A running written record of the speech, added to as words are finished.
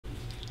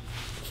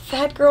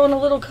fat girl in a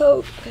little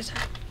coat.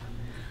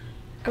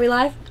 Are we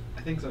live?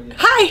 I think so, yeah.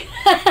 Hi!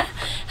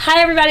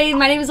 Hi everybody,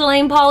 my name is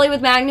Alane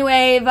with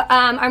MagnaWave.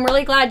 I'm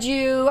really glad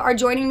you are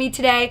joining me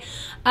today.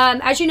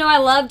 As you know, I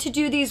love to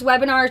do these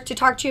webinars to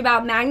talk to you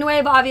about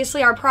MagnaWave,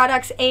 obviously our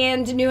products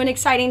and new and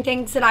exciting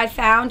things that I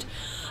found.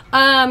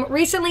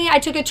 Recently, I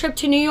took a trip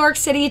to New York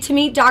City to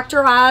meet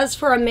Dr. Oz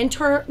for a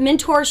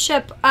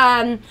mentorship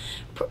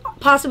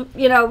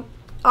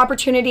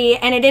opportunity,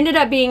 and it ended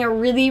up being a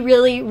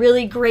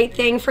really great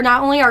thing for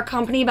not only our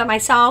company but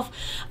myself.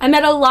 I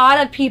met a lot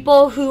of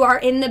people who are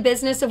in the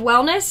business of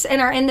wellness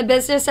and are in the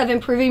business of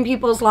improving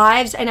people's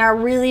lives and are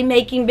really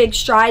making big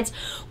strides.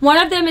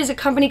 One of them is a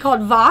company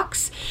called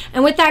Voxx,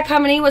 and with that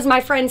company was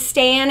my friend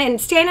Stan, and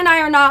Stan and I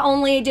are not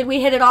only did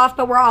we hit it off,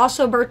 but we're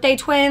also birthday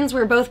twins. We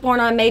were both born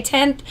on May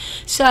 10th,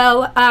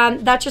 so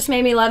that just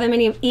made me love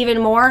him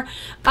even more.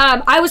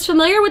 I was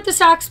familiar with the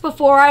socks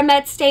before I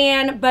met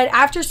Stan, but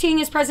after seeing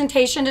his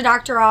presentation to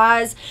Dr.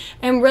 Oz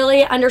and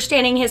really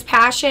understanding his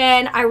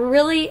passion,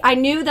 I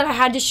knew that I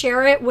had to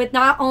share it with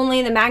not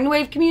only the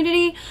MagnaWave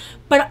community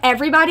but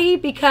everybody,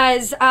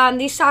 because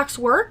these socks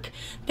work.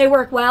 They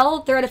work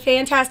well. They're at a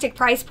fantastic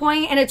price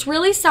point, and it's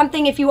really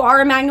something, if you are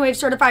a MagnaWave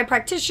certified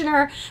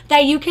practitioner,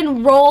 that you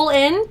can roll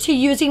into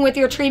using with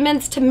your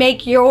treatments to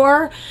make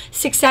your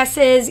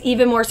successes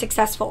even more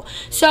successful.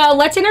 So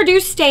let's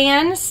introduce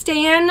Stan.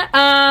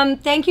 Stan,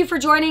 thank you for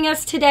joining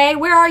us today.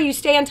 Where are you,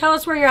 Stan? Tell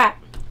us where you're at.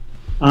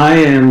 I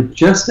am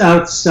just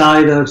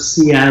outside of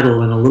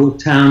Seattle in a little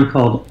town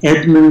called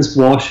Edmonds,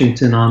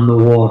 Washington on the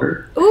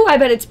water. Ooh, I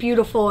bet it's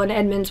beautiful in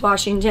Edmonds,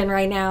 Washington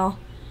right now.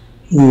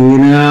 You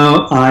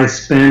know,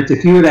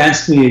 if you had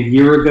asked me a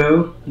year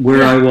ago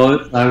where I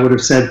was, I would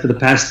have said for the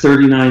past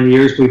 39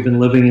 years we've been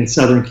living in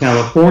Southern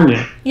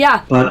California.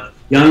 Yeah. But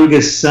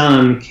youngest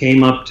son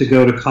came up to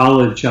go to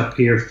college up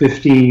here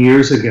 15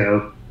 years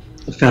ago,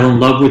 fell in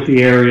love with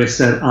the area,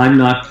 said, I'm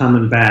not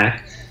coming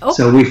back. Oh.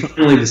 So we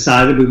finally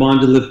decided we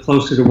wanted to live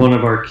closer to one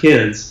of our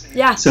kids.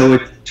 Yeah. So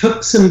it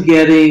took some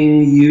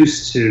getting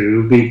used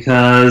to,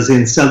 because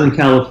in Southern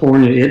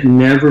California it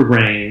never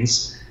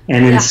rains,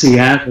 and in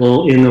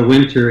Seattle in the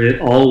winter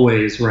it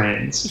always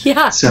rains.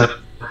 Yeah. So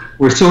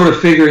we're sort of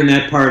figuring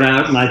that part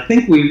out, and I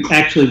think we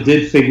actually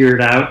did figure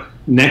it out.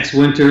 Next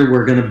winter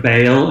we're going to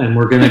bail and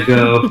we're going to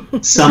go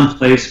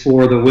someplace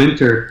for the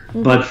winter.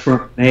 But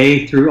from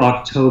May through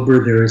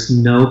October there is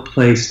no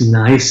place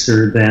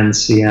nicer than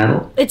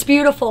Seattle. It's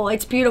beautiful.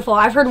 It's beautiful.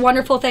 I've heard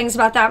wonderful things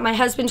about that. My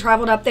husband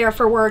traveled up there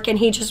for work and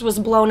he just was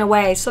blown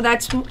away. So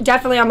that's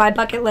definitely on my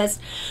bucket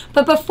list.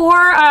 But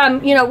before,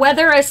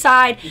 weather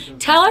aside,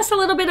 tell us a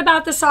little bit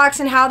about the socks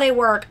and how they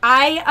work.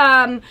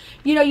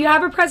 You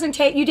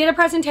did a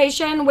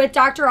presentation with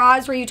Dr.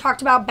 Oz where you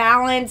talked about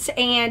balance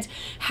and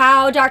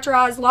how Dr.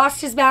 Oz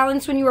lost his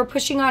balance when you were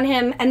pushing on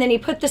him, and then he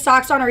put the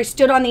socks on, or he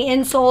stood on the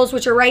insoles,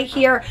 which are right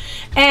here,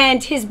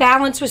 and his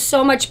balance was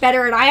so much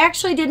better. And I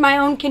actually did my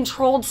own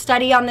controlled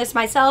study on this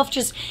myself,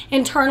 just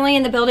internally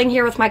in the building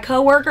here with my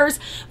coworkers.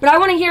 But I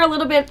want to hear a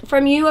little bit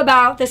from you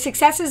about the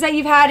successes that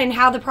you've had and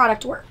how the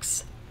product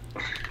works.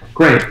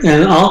 Great,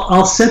 and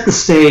I'll set the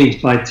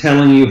stage by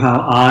telling you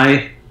how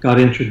I got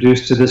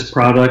introduced to this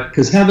product,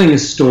 because having a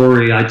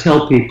story, I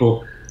tell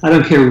people, I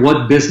don't care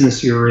what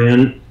business you're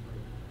in,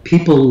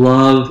 people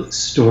love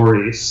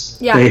stories.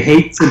 Yeah. They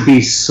hate to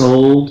be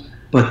sold,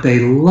 but they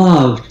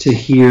love to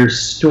hear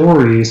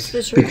stories,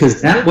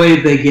 because that way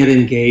they get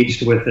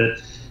engaged with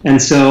it. And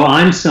so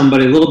I'm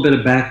somebody, a little bit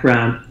of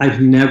background,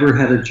 I've never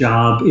had a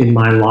job in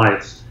my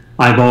life.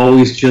 I've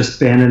always just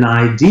been an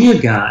idea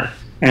guy.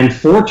 And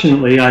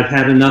fortunately, I've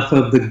had enough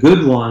of the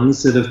good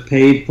ones that have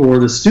paid for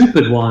the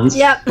stupid ones,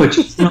 but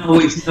you don't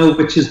always know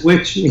which is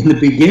which in the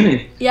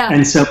beginning. Yeah.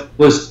 And so it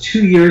was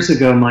 2 years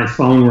ago my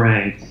phone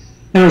rang.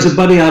 And there was a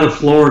buddy out of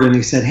Florida, and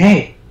he said,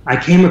 hey, I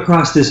came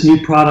across this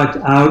new product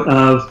out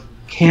of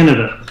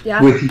Canada.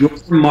 Yeah. With your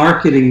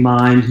marketing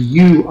mind,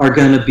 you are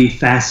going to be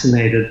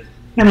fascinated.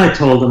 And I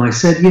told him, I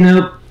said,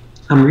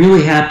 I'm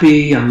really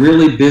happy. I'm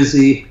really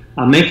busy.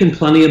 I'm making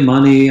plenty of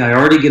money. I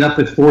already get up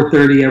at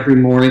 4:30 every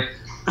morning.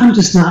 I'm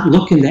just not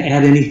looking to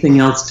add anything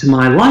else to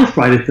my life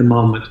right at the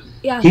moment.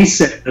 Yeah. He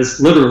says,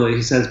 literally,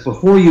 he says,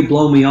 before you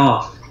blow me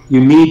off,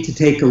 you need to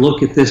take a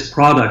look at this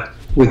product.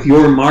 With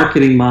your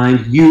marketing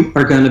mind, you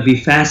are going to be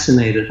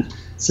fascinated.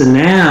 So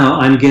now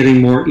I'm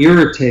getting more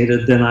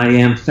irritated than I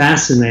am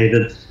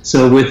fascinated.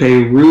 So with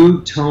a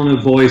rude tone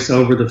of voice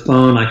over the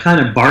phone, I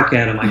kind of bark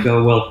at him. I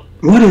go, well,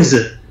 what is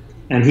it?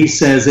 And he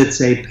says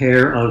it's a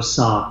pair of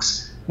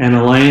socks. And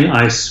Alane,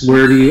 I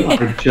swear to you,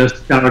 I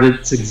just started.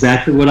 It's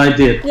exactly what I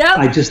did. Yep.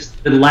 I just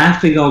started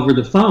laughing over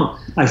the phone.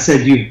 I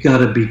said, you've got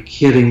to be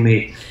kidding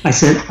me. I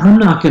said, I'm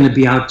not going to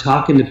be out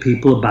talking to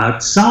people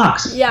about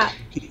socks. Yeah.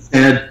 He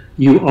said,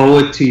 you owe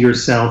it to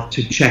yourself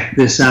to check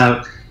this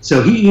out.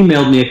 So he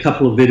emailed me a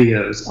couple of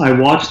videos. I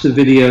watched the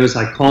videos.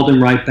 I called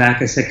him right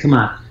back. I said, come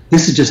on,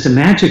 this is just a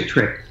magic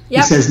trick.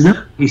 Yep. He says,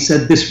 no. He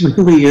said, this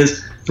really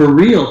is for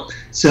real.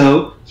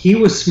 So he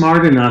was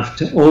smart enough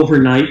to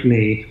overnight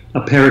me a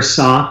pair of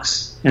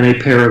socks and a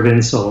pair of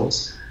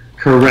insoles.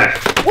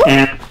 Correct. Woo!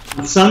 And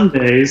on some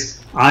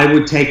days, I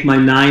would take my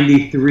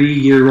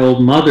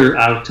 93-year-old mother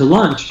out to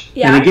lunch.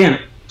 Yeah. And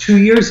again, 2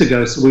 years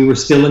ago, so we were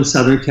still in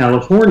Southern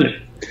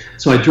California.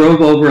 So I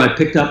drove over, I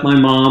picked up my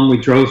mom, we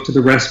drove to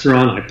the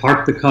restaurant, I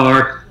parked the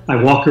car, I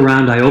walk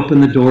around, I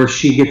open the door,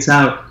 she gets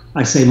out.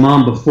 I say,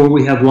 Mom, before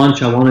we have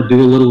lunch, I want to do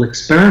a little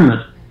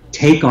experiment.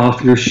 Take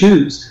off your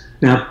shoes.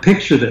 Now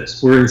picture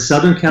this, we're in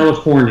Southern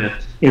California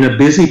in a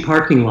busy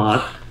parking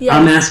lot. Yes.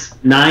 I'm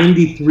asking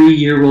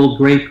 93-year-old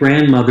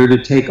great-grandmother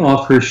to take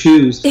off her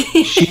shoes.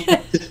 She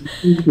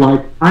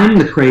like I'm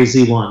the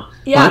crazy one.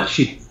 Yeah. But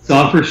she takes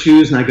off her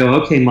shoes and I go,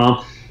 okay,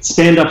 Mom,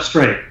 stand up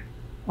straight.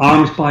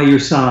 Arms by your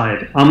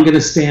side. I'm going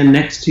to stand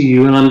next to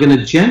you and I'm going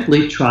to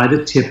gently try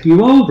to tip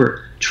you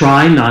over.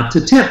 Try not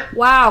to tip.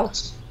 Wow.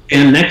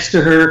 And next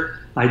to her,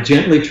 I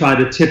gently try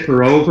to tip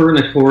her over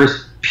and of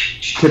course,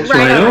 she tips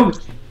right over.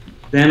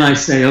 Then I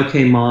say,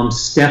 okay, Mom,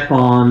 step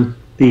on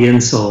the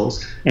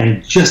insoles.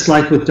 And just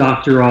like with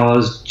Dr.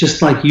 Oz,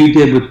 just like you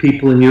did with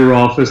people in your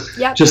office,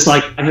 yep. Just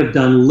like I have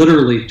done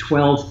literally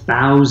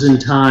 12,000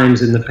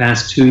 times in the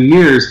past 2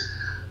 years,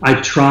 I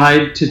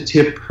tried to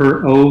tip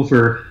her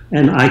over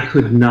and I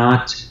could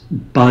not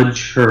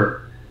budge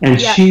her. And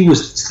yep. She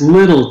was this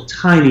little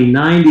tiny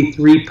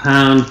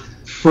 93-pound,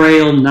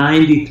 frail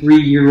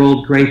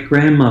 93-year-old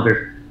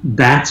great-grandmother.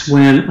 That's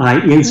when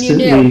I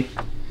instantly,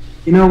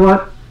 you know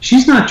what?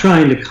 She's not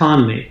trying to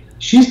con me.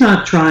 She's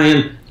not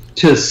trying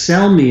to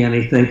sell me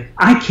anything.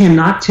 I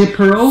cannot tip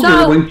her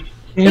over when she's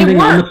standing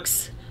on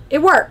the...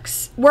 It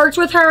works. Works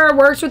with her,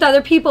 works with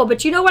other people.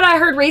 But you know what I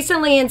heard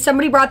recently, and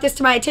somebody brought this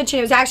to my attention.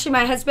 It was actually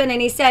my husband,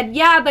 and he said,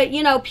 yeah, but,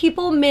 you know,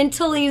 people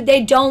mentally,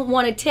 they don't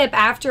want to tip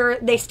after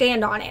they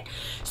stand on it.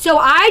 So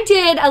I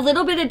did a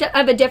little bit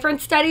of a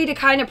different study to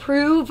kind of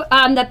prove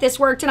that this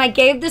worked, and I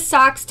gave the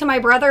socks to my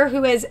brother,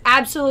 who is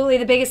absolutely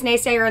the biggest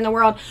naysayer in the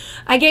world.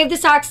 I gave the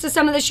socks to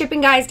some of the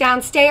shipping guys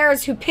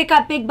downstairs who pick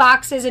up big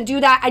boxes and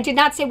do that. I did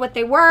not say what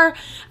they were.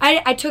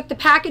 I took the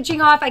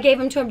packaging off. I gave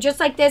them to him just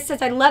like this.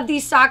 Says, I love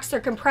these socks. They're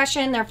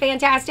compression. They're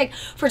fantastic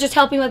for just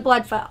helping with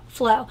blood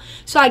flow.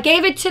 So I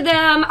gave it to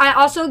them. I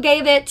also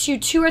gave it to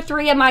 2 or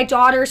 3 of my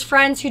daughter's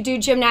friends who do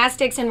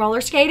gymnastics and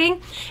roller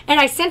skating. And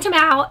I sent them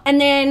out,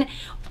 and then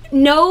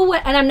no,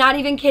 and I'm not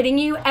even kidding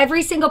you,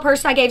 every single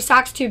person I gave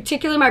socks to,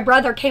 particularly my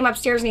brother, came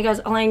upstairs and he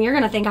goes, Alane, you're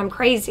going to think I'm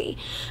crazy.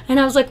 And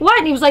I was like, what?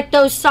 And he was like,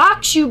 those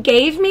socks you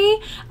gave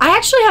me, I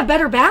actually have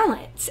better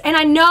balance. And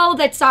I know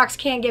that socks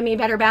can't give me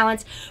better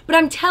balance, but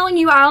I'm telling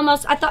you, I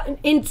thought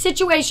in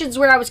situations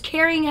where I was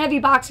carrying heavy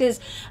boxes,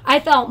 I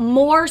felt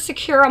more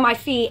secure on my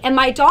feet. And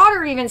my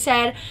daughter even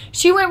said,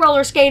 she went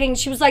roller skating.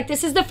 She was like,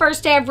 this is the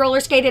first day I've roller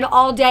skated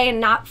all day and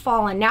not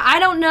fallen. Now, I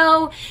don't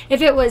know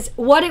if it was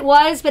what it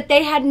was, but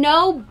they had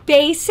no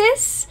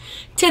basis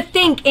to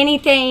think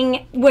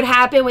anything would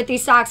happen with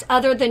these socks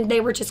other than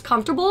they were just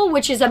comfortable,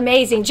 which is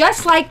amazing.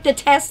 Just like the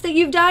test that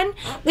you've done,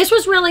 this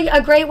was really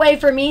a great way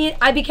for me.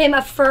 I became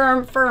a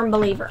firm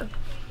believer.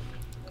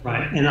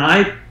 Right, and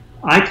I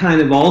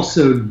kind of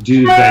also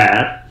do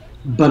that,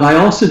 but I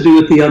also do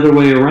it the other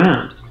way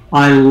around.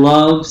 I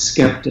love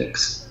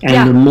skeptics,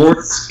 and the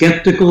more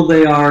skeptical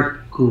they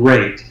are,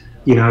 great.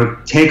 You know,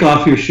 take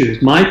off your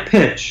shoes. My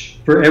pitch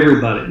for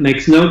everybody, it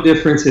makes no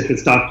difference if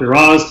it's Dr.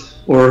 Oz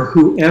or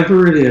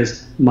whoever it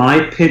is,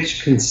 my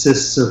pitch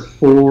consists of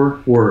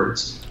 4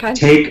 words. Okay.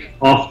 Take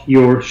off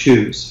your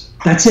shoes.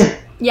 That's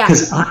it. Yeah.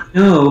 Because I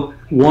know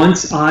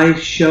once I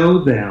show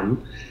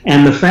them,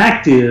 and the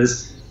fact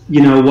is,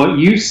 you know, what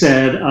you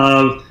said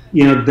of,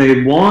 you know,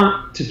 they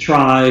want to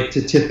try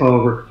to tip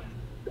over.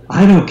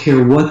 I don't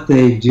care what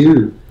they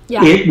do.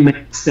 Yeah. It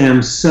makes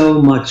them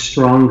so much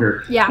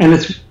stronger. Yeah. And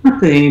it's one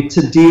thing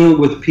to deal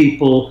with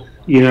people,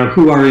 you know,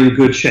 who are in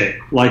good shape,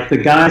 like the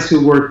guys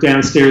who work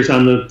downstairs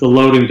on the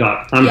loading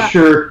dock. I'm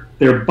sure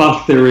they're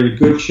buff, they're in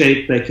good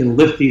shape, they can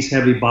lift these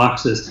heavy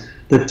boxes.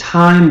 The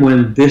time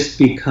when this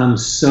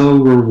becomes so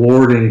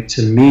rewarding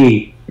to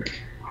me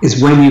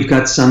is when you've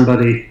got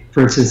somebody,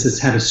 for instance, that's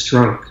had a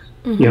stroke.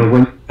 Mm-hmm. You know,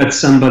 when you've got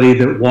somebody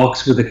that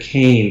walks with a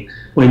cane,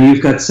 when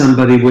you've got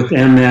somebody with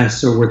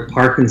MS or with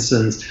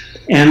Parkinson's.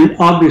 And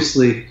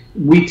obviously,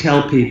 we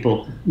tell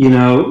people, you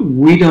know,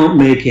 we don't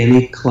make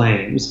any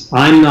claims.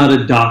 I'm not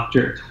a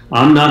doctor.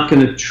 I'm not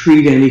going to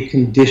treat any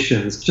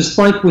conditions. Just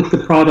like with the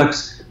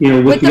products, you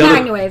know, with the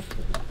MagnaWave.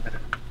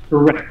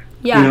 Correct.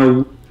 Yeah. You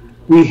know,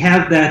 we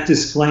have that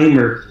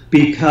disclaimer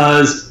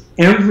because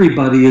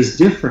everybody is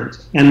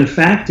different. And the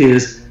fact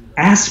is,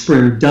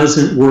 aspirin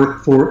doesn't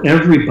work for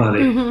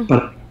everybody. Mm-hmm.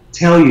 But I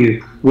tell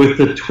you, with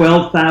the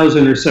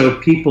 12,000 or so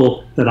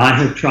people that I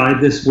have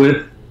tried this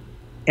with,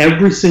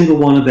 every single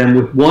one of them,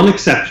 with one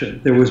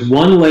exception. There was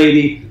one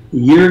lady a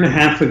year and a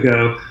half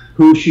ago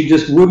who she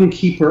just wouldn't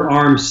keep her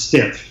arm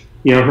stiff.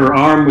 You know, her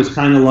arm was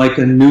kind of like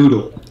a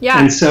noodle. Yeah.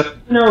 And so,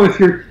 you know, if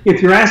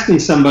you're asking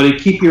somebody,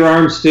 keep your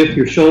arm stiff,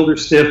 your shoulder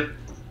stiff,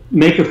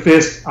 make a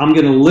fist, I'm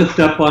going to lift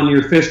up on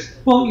your fist.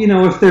 Well, you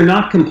know, if they're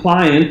not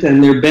compliant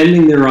and they're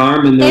bending their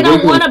arm and they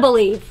don't want to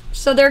believe.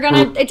 So they're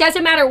going to, it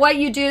doesn't matter what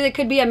you do, it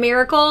could be a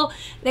miracle.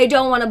 They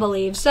don't want to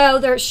believe.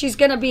 So she's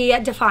going to be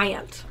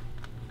defiant.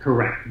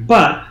 Correct.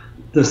 But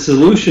the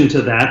solution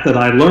to that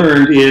I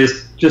learned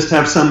is just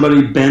have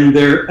somebody bend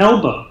their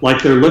elbow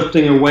like they're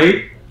lifting a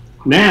weight.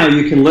 Now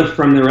you can lift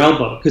from their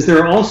elbow, because there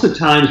are also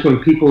times when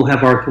people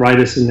have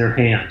arthritis in their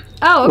hand.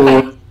 Oh,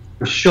 okay. Or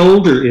a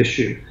shoulder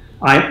issue.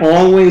 I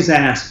always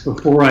ask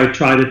before I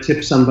try to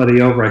tip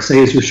somebody over, I say,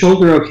 is your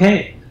shoulder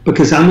okay?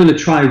 Because I'm going to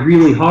try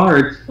really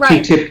hard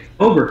to tip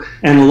over.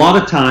 And a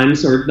lot of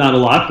times, or not a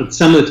lot, but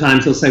some of the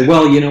times they'll say,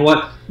 well, you know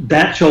what,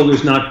 that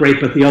shoulder's not great,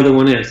 but the other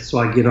one is. So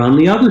I get on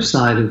the other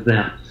side of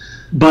them.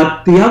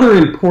 But the other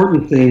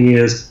important thing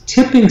is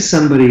tipping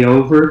somebody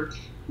over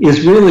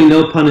is really,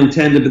 no pun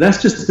intended, but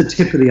that's just the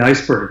tip of the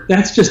iceberg.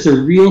 That's just a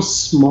real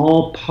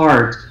small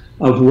part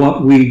of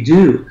what we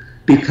do,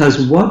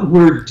 because what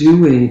we're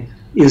doing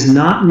is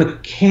not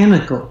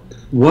mechanical.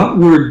 What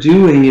we're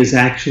doing is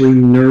actually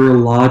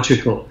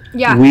neurological.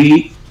 Yeah.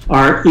 We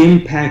are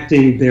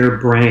impacting their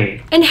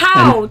brain. And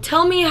how?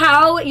 Tell me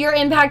how you're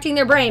impacting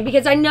their brain,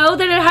 because I know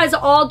that it has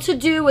all to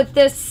do with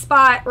this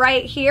spot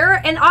right here.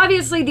 And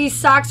obviously these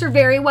socks are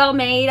very well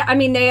made. I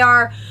mean,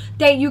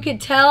 you could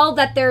tell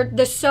that they're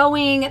the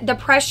sewing, the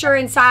pressure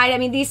inside. I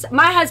mean,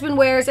 my husband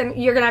wears, and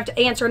you're going to have to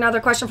answer another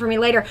question for me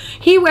later.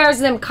 He wears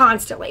them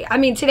constantly. I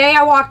mean, today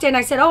I walked in,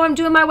 I said, oh, I'm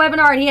doing my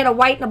webinar, and he had a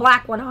white and a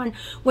black one on,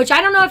 which I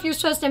don't know if you're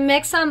supposed to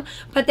mix them,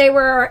 but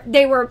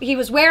he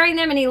was wearing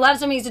them and he loves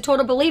them. He's a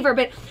total believer.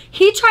 But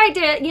he tried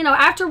to,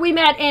 after we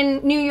met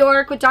in New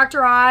York with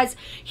Dr. Oz,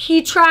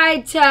 he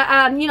tried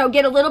to,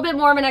 get a little bit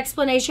more of an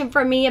explanation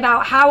from me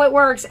about how it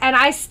works. And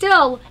I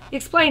still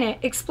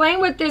explain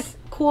what this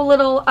cool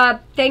little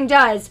thing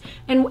does,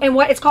 and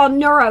what it's called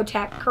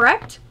neurotech,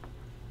 correct?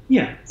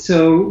 Yeah.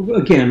 So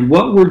again,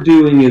 what we're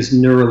doing is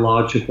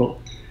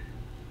neurological.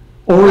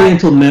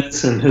 Oriental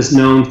medicine has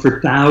known for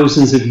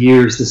thousands of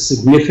years the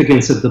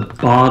significance of the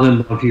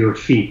bottom of your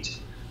feet,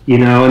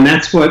 and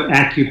that's what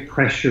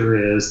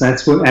acupressure is,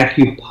 that's what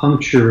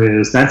acupuncture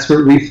is, that's what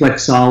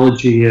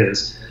reflexology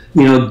is.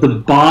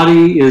 The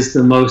body is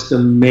the most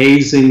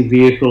amazing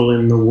vehicle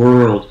in the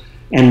world,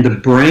 and the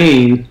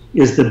brain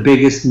is the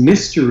biggest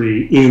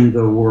mystery in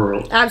the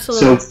world.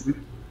 Absolutely. So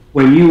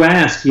when you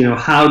ask,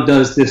 how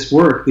does this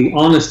work? The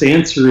honest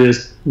answer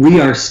is we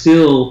are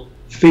still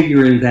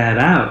figuring that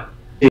out.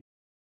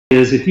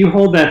 If you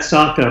hold that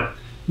sock up,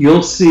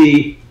 you'll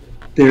see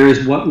there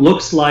is what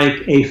looks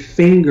like a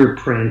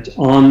fingerprint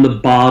on the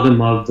bottom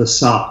of the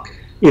sock.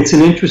 It's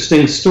an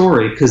interesting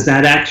story, because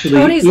that actually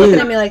Tony's looking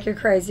at me like you're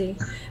crazy.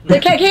 The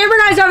camera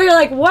guy's over here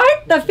like,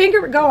 what? The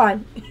finger? Go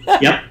on.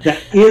 Yep,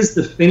 that is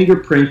the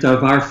fingerprint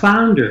of our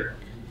founder,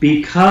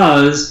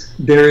 because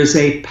there is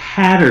a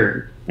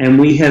pattern, and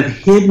we have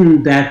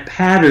hidden that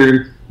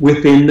pattern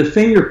within the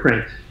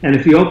fingerprint. And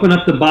if you open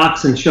up the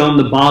box and show them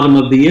the bottom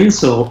of the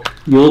insole,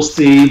 you'll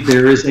see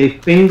there is a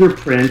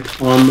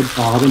fingerprint on the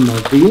bottom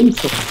of the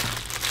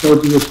insole. So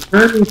the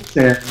attorney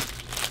said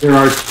there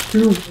are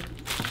two ways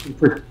to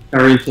protect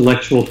our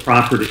intellectual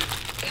property.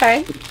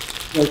 Okay.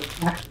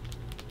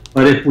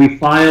 But if we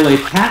file a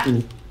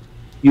patent,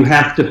 you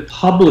have to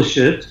publish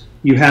it,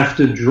 you have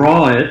to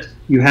draw it,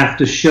 you have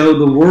to show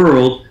the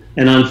world,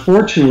 and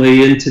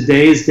unfortunately, in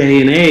today's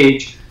day and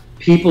age,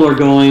 people are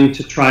going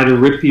to try to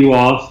rip you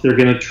off, they're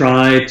going to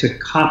try to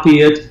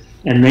copy it,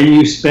 and then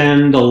you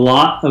spend a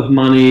lot of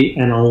money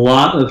and a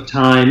lot of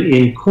time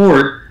in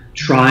court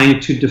trying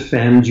to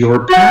defend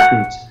your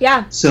patent.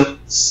 Yeah. So,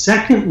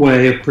 second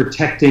way of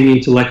protecting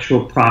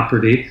intellectual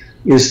property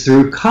is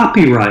through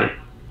copyright.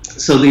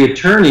 So the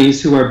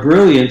attorneys, who are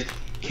brilliant,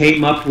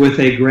 came up with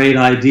a great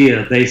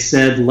idea. They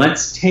said,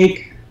 let's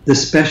take the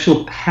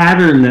special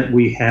pattern that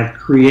we have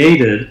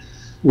created,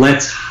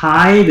 let's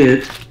hide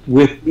it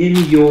within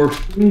your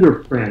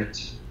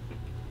fingerprint,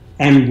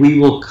 and we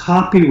will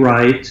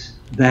copyright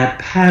that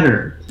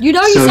pattern. You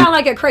sound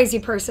like a crazy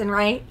person,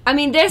 right? I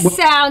mean, this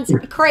sounds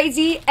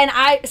crazy, and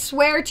I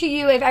swear to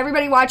you, if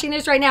everybody watching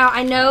this right now,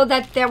 I know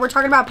that we're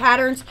talking about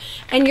patterns,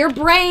 and your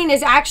brain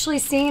is actually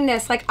seeing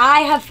this. Like, I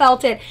have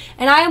felt it,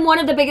 and I am one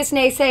of the biggest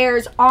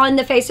naysayers on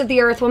the face of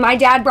the earth. When my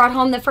dad brought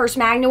home the first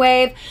Magna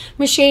Wave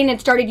machine and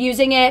started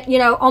using it,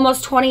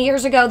 almost 20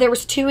 years ago, there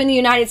was 2 in the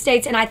United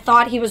States, and I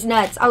thought he was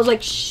nuts. I was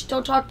like, shh,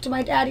 don't talk to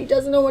my dad. He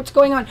doesn't know what's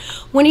going on.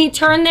 When he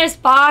turned this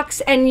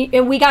box, and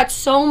we got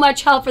so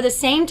much help for the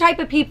same type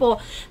of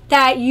people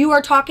that you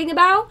are talking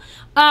about,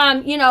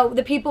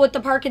 the people with the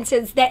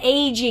Parkinson's, the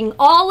aging,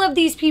 all of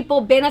these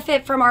people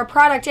benefit from our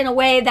product in a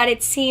way that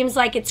it seems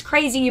like it's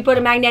crazy. You put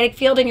a magnetic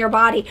field in your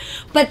body,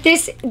 but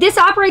this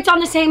operates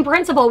on the same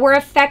principle. We're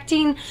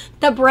affecting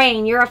the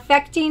brain. You're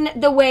affecting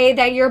the way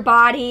that your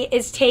body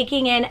is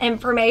taking in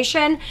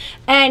information,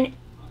 and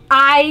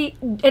I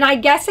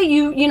guess that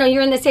you're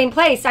in the same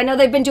place. I know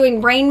they've been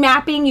doing brain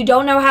mapping. You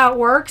don't know how it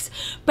works.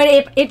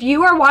 But if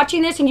you are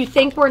watching this and you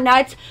think we're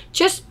nuts,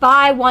 just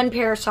buy 1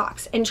 pair of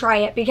socks and try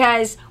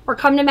it, or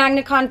come to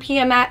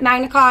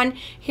MagnaCon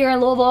here in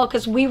Louisville,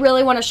 because we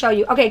really want to show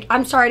you. Okay,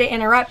 I'm sorry to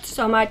interrupt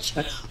so much,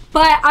 but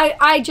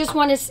I just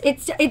want to,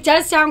 it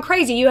does sound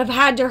crazy. You have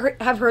had to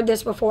have heard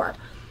this before.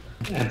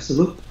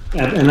 Absolutely.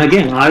 And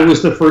again, I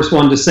was the first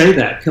one to say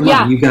that. Come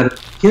on, you got to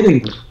be kidding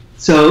me.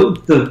 So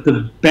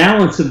the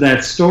balance of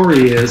that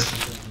story is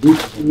we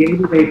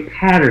created a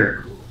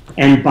pattern.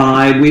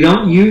 And we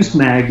don't use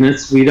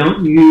magnets, we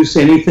don't use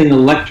anything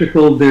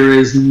electrical, there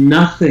is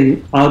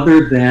nothing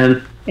other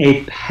than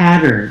a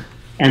pattern.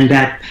 And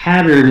that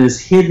pattern is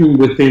hidden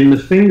within the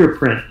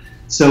fingerprint.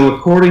 So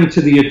according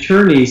to the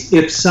attorneys,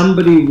 if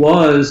somebody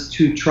was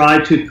to try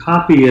to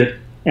copy it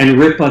and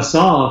rip us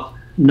off,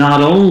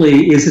 not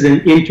only is it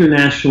an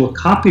international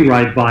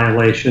copyright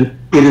violation,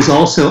 it is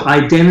also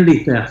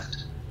identity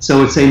theft.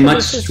 So it's a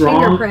much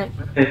stronger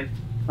way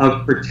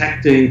of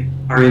protecting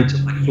our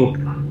intellectual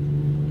property.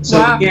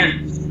 So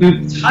again, if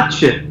you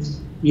touch it,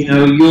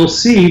 you'll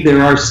see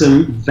there are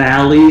some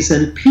valleys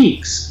and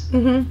peaks.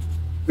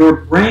 Your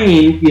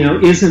brain,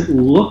 isn't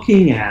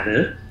looking at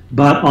it,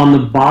 but on the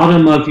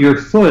bottom of your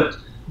foot,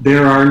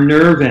 there are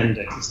nerve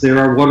endings. There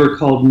are what are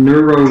called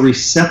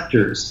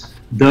neuroreceptors.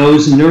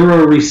 Those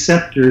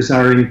neuroreceptors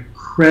are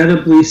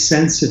incredibly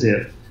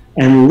sensitive.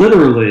 And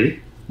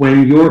literally,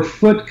 when your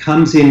foot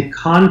comes in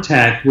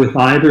contact with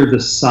either the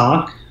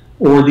sock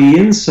or the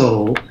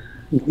insole,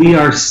 we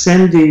are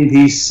sending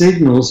these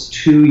signals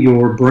to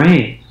your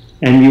brain.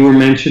 And you were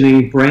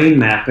mentioning brain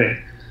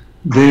mapping.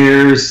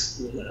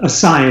 There's a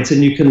science,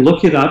 and you can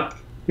look it up.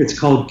 It's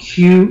called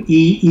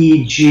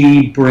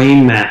QEEG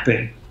brain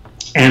mapping.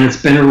 And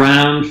it's been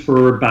around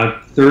for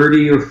about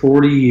 30 or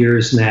 40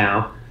 years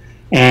now.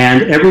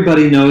 And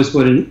everybody knows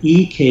what an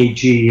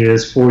EKG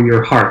is for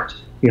your heart.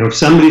 If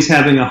somebody's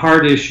having a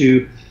heart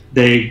issue,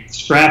 they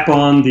strap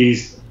on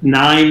these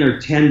 9 or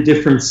 10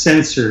 different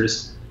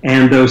sensors,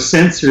 and those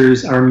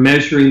sensors are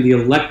measuring the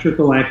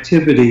electrical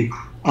activity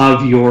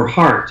of your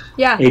heart.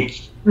 Yeah. A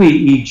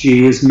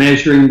QEEG is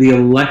measuring the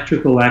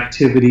electrical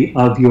activity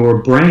of your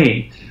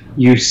brain.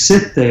 You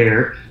sit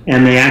there,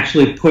 and they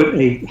actually put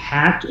a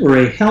hat or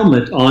a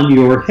helmet on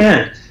your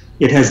head.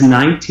 It has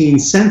 19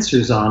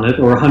 sensors on it,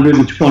 or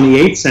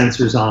 128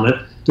 sensors on it,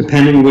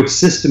 depending which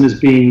system is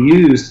being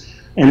used,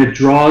 and it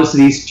draws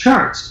these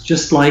charts,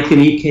 just like an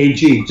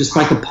EKG, just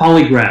like a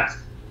polygraph,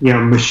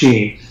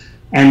 machine.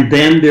 And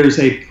then there's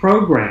a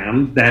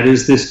program that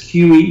is this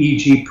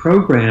QEEG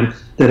program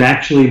that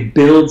actually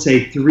builds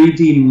a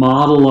 3D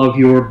model of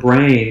your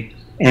brain,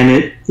 and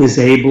it is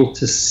able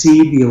to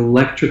see the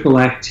electrical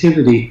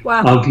activity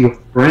of your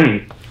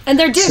brain. And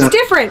they're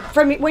different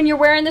from when you're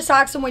wearing the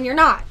socks and when you're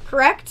not,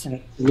 correct?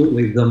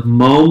 Absolutely. The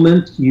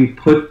moment you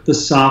put the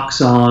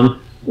socks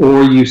on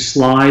or you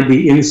slide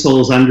the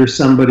insoles under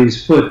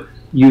somebody's foot,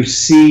 you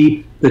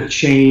see the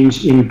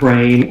change in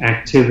brain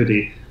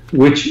activity,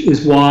 which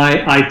is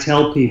why I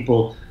tell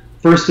people,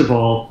 first of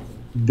all,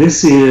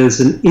 this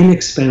is an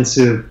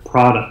inexpensive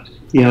product.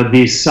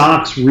 These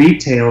socks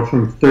retail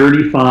from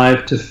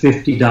 $35 to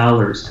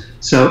 $50.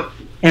 So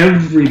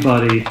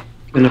everybody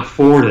can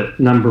afford it,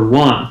 number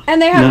one.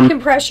 And they have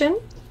compression?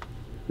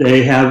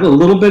 They have a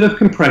little bit of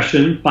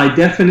compression. By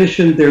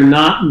definition, they're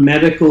not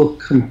medical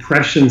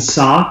compression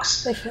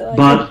socks,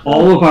 but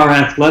all of our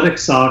athletic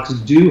socks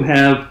do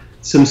have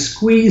some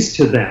squeeze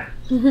to them.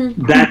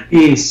 That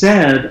being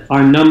said,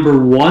 our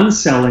 #1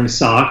 selling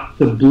sock,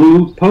 the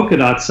blue polka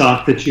dot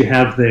sock that you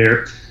have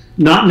there,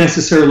 not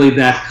necessarily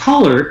that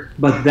color,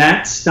 but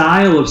that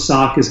style of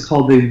sock is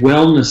called the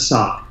wellness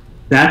sock.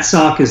 That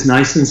sock is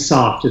nice and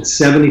soft. It's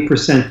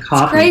 70%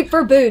 cotton. It's great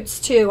for boots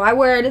too. I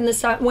wear it in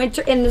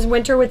the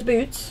winter with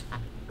boots.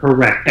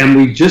 Correct. And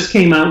we just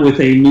came out with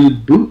a new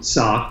boot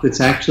sock that's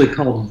actually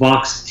called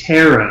Voxx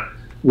Terra,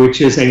 which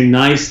is a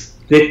nice,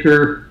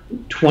 thicker,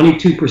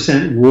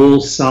 22%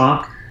 wool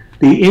sock.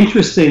 The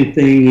interesting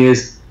thing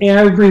is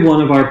every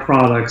one of our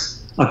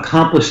products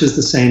accomplishes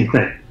the same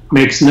thing.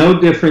 Makes no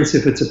difference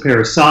if it's a pair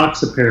of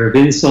socks, a pair of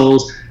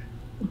insoles,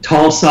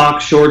 tall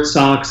socks, short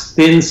socks,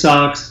 thin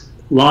socks,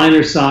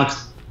 liner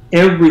socks.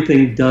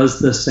 Everything does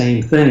the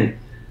same thing.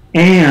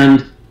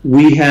 And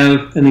we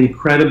have an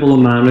incredible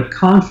amount of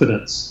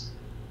confidence.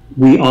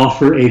 We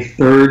offer a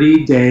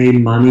 30-day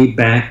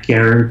money-back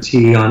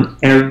guarantee on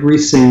every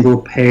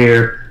single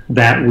pair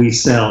that we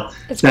sell.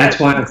 That's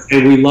why I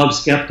say we love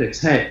skeptics.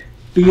 Hey,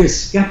 be as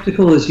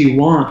skeptical as you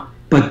want,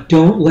 but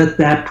don't let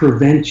that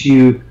prevent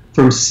you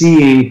from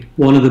seeing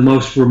one of the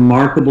most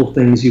remarkable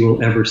things you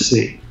will ever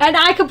see. And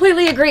I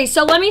completely agree.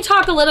 So let me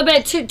talk a little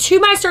bit to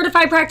my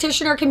certified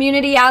practitioner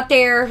community out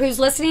there who's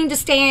listening to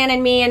Stan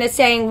and me and is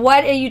saying,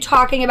 what are you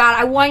talking about?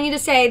 I want you to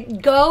say,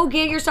 go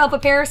get yourself a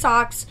pair of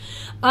socks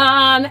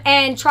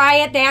and try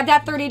it. They have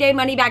that 30-day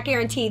money-back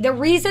guarantee. The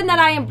reason that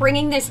I am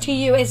bringing this to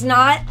you is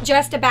not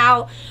just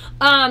about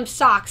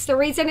socks. The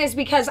reason is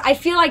because I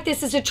feel like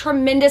this is a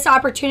tremendous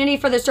opportunity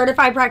for the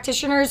certified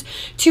practitioners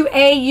to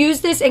use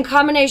this in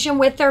combination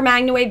with their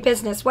MagnaWave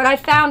business. What I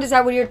found is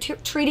that when you're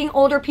treating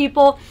older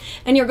people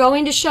and you're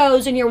going to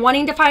shows and you're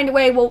wanting to find a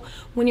way, well,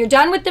 when you're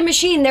done with the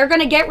machine, they're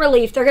going to get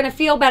relief. They're going to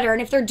feel better.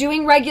 And if they're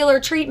doing regular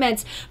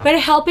treatments, but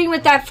helping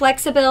with that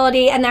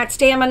flexibility and that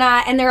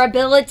stamina and their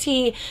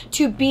ability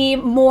to be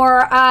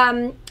more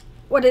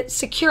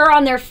secure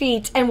on their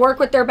feet and work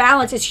with their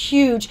balance is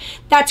huge.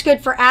 That's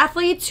good for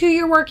athletes who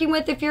you're working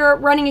with if you're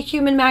running a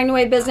human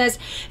MagnaWave business.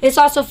 It's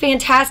also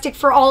fantastic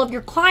for all of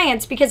your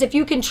clients, because if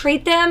you can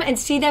treat them and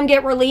see them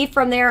get relief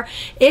from their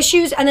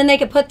issues, and then they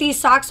can put these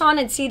socks on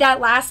and see that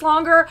last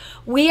longer.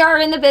 We are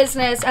in the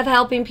business of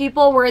helping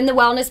people. We're in the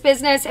wellness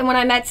business, and when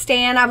I met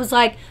Stan, I was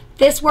like,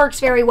 this works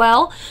very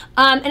well.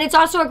 And it's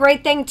also a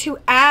great thing to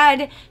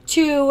add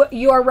to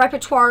your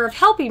repertoire of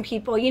helping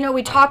people. You know,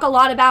 we talk a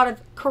lot about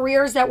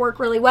careers that work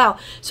really well.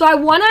 So I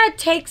want to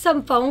take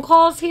some phone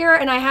calls here,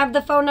 and I have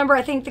the phone number.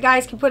 I think the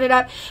guys can put it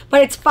up,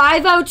 but it's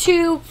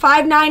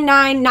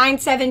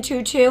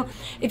 502-599-9722.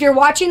 If you're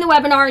watching the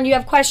webinar and you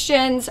have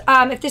questions,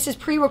 if this is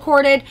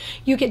pre-recorded,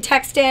 you can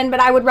text in, but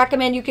I would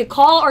recommend you could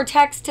call or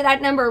text to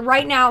that number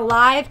right now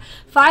live,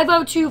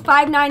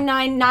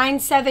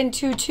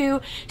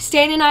 502-599-9722.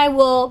 Stan and I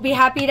will be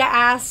happy to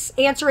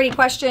answer any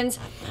questions.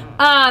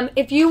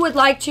 If you would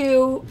like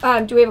to,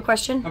 do we have a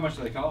question? How much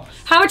do they cost?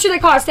 How much do they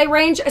cost? They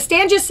range,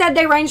 Stan just said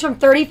they range from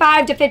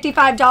 $35 to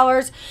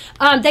 $55.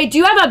 They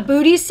do have a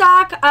booty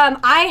sock.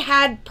 I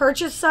had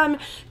purchased some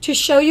to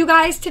show you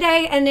guys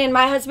today, and then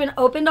my husband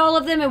opened all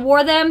of them and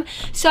wore them,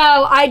 so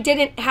I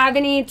didn't have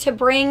any to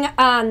bring.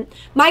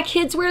 My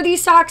kids wear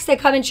these socks. They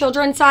come in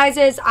children's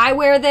sizes. I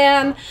wear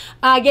them.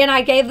 Again,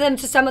 I gave them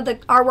to some of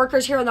our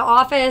workers here in the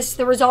office.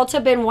 The results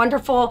have been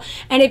wonderful,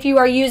 and if you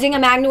are using a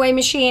MagnaWave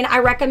machine, I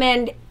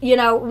recommend, you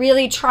know,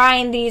 really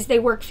trying these. They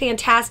work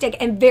fantastic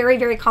and very,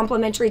 very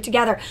complementary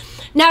together.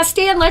 Now,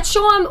 Stan, let's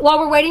show them, while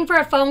we're waiting for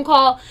a phone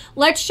call,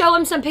 let's show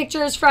them some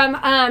pictures from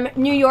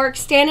New York.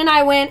 Stan and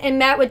I went and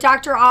met with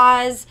Dr.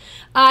 Oz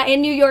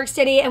in New York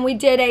City, and we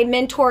did a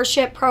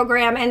mentorship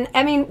program. And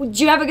I mean,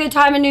 did you have a good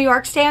time in New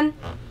York, Stan?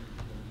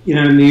 You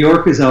know, New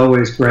York is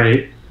always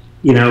great.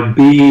 You know,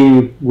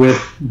 being with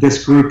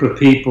this group of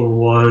people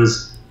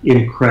was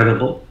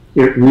incredible.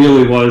 It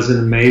really was an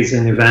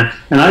amazing event.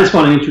 And I just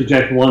want to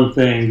interject one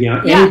thing. You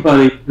know,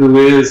 anybody who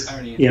is,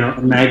 you know,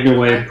 a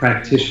MagnaWave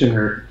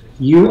practitioner,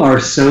 you are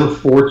so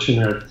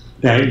fortunate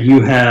that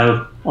you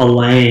have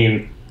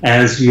Alane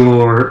as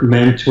your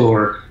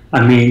mentor.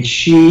 I mean,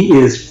 she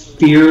is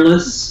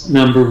fearless,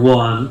 number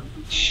one.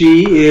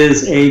 She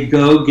is a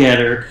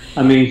go-getter.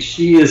 I mean,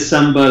 she is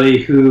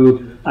somebody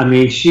who, I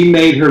mean, she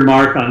made her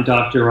mark on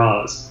Dr.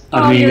 Oz.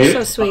 I mean, you're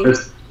so sweet.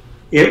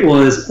 It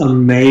was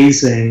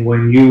amazing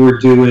when you were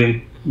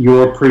doing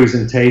your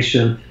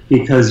presentation,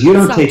 because you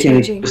don't take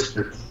any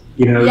distance.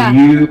 You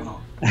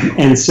know,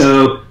 and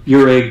so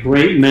you're a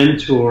great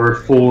mentor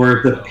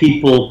for the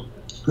people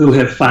who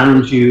have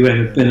found you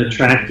and have been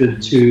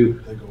attracted to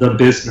the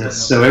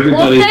business. So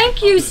everybody. Well,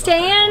 thank you,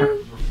 Stan.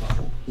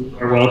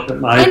 You're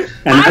welcome. And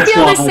I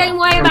feel the same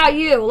way about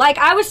you. Like,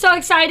 I was so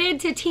excited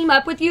to team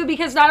up with you,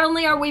 because not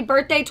only are we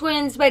birthday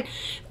twins, but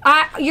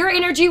your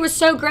energy was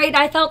so great.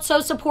 I felt so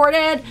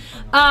supported.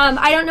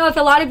 I don't know if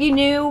a lot of you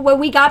knew, when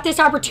we got this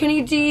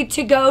opportunity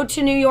to go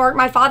to New York,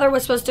 my father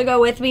was supposed to go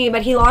with me,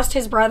 but he lost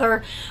his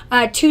brother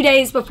 2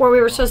 days before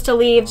we were supposed to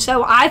leave.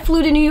 So I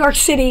flew to New York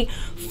City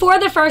for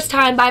the first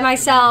time by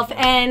myself,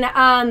 and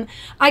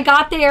I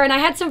got there, and I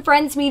had some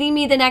friends meeting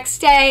me the next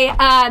day,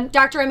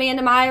 Dr.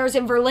 Amanda Myers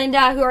and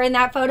Verlinda, who are in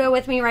that photo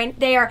with me right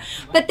there,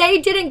 but they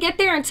didn't get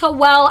there until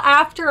well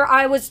after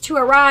I was to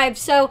arrive.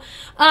 So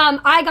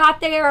I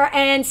got there,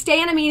 and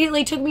Stan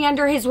immediately took me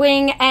under his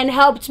wing and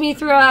helped me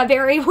through a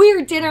very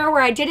weird dinner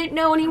where I didn't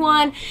know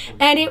anyone,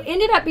 and it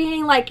ended up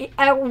being like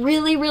a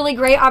really, really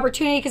great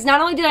opportunity, because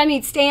not only did I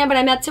meet Stan, but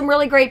I met some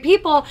really great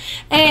people,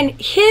 and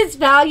his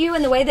value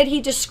and the way that he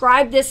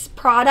described this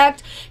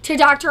product to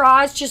Dr.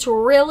 Oz just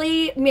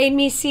really made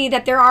me see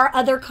that there are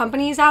other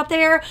companies out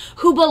there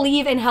who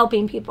believe in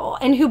helping people,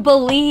 and who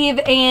believe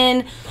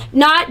in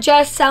not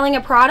just selling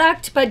a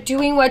product, but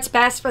doing what's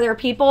best for their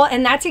people.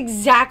 And that's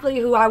exactly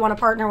who I want to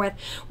partner with.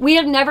 We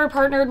have never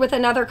partnered with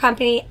another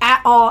company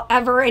at all,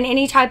 ever, in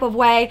any type of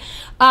way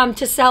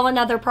to sell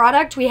another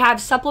product. We have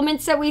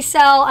supplements that we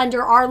sell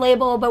under our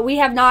label, but we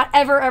have not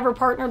ever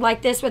partnered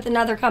like this with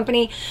another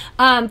company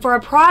for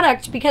a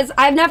product, because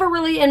I've never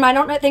really, and I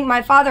don't think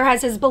my father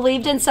has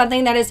believed in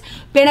something that has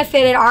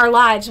benefited our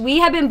lives. We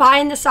have been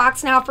buying the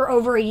socks now for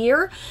over a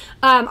year.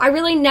 I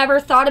really never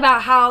thought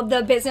about how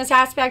the business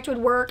aspect would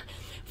work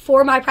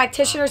for my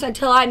practitioners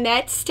until I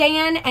met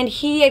Stan, and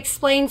he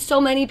explained so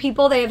many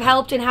people they have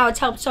helped, and how it's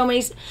helped so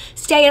many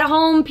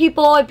stay-at-home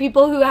people and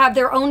people who have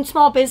their own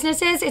small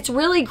businesses. It's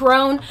really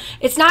grown.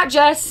 It's not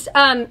just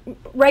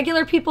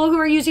regular people who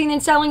are using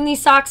and selling these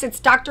socks.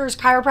 It's doctors,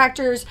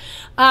 chiropractors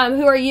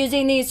who are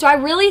using these. So I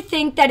really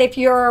think that if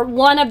you're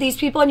one of these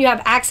people and you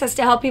have access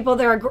to help people,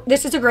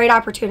 this is a great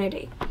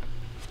opportunity.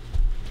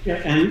 Yeah,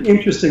 and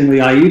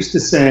interestingly, I used to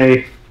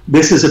say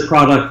this is a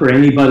product for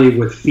anybody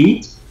with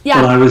feet. Yeah.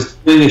 But I was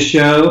doing a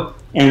show,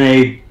 and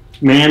a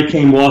man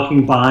came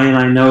walking by, and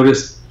I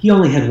noticed he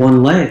only had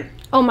one leg.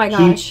 Oh my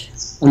gosh.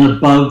 He's an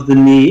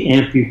above-the-knee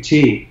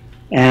amputee.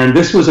 And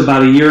this was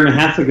about 1.5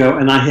 years ago,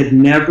 and I had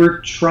never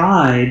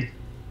tried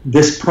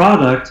this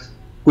product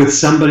with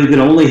somebody that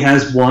only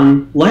has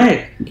one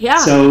leg. Yeah.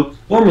 So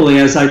normally,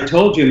 as I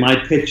told you, my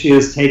pitch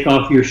is take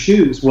off your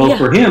shoes. Well,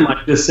 for him,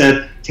 I just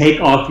said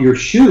take off your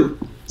shoe.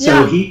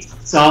 So he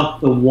takes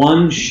off the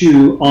one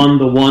shoe on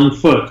the one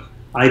foot.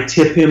 I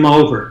tip him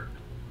over.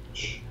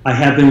 I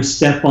have him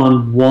step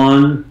on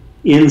one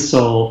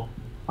insole.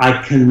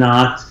 I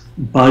cannot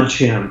budge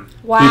him.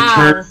 Wow. He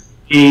turns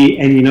to me,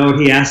 and you know what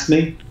he asked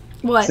me?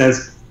 What? He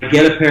says, I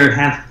get a pair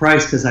half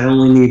price because I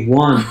only need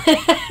one.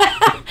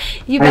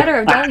 You better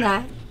have done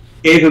that.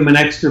 Gave him an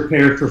extra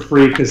pair for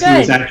free because he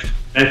was actually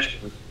a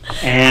veteran.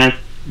 And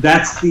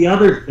that's the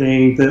other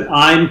thing that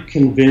I'm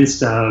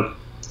convinced of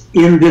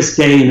in this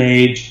day and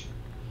age.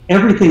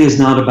 Everything is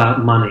not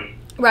about money.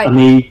 Right. I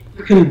mean,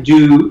 you can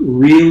do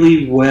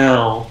really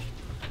well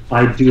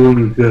by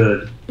doing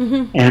good.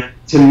 And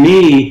to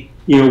me,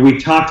 you know, we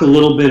talked a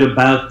little bit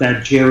about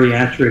that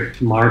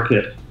geriatric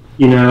market.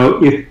 You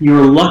know, if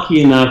you're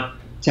lucky enough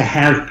to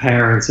have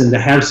parents and to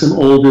have some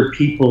older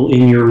people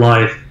in your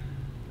life,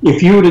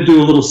 if you were to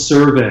do a little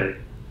survey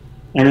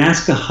and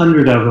ask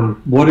 100 of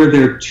them what are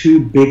their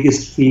two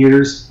biggest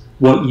fears,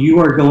 what you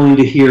are going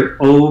to hear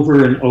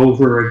over and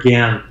over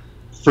again.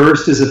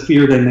 First is a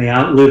fear they may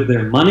outlive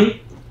their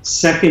money.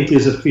 Second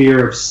is a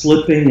fear of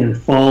slipping and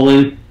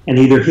falling and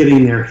either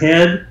hitting their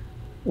head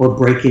or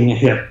breaking a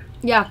hip.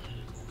 Yeah.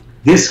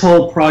 This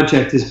whole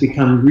project has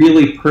become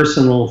really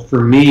personal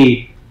for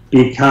me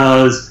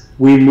because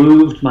we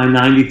moved my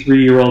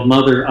 93-year-old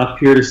mother up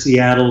here to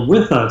Seattle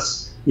with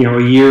us, you know,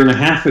 a year and a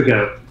half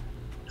ago.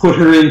 Put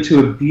her into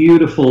a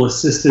beautiful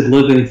assisted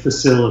living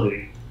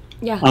facility.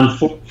 Yeah.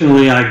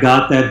 Unfortunately, I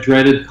got that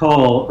dreaded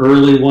call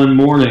early one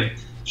morning.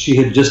 She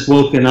had just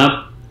woken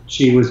up.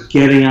 She was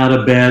getting out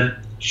of bed.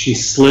 She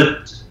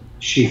slipped.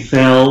 She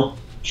fell.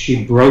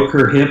 She broke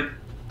her hip.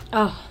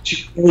 Oh.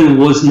 She really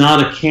was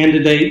not a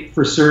candidate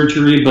for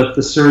surgery, but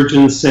the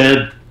surgeon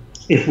said,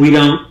 if we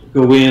don't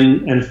go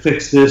in and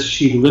fix this,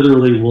 she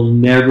literally will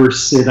never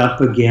sit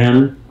up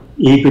again,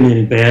 even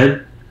in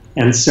bed.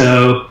 And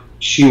so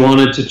she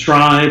wanted to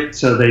try,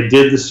 so they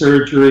did the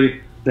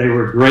surgery. They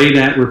were great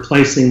at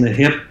replacing the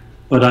hip,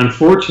 but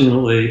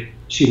unfortunately,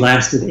 she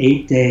lasted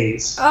 8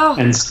 days. Oh.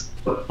 And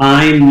so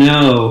I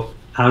know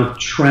how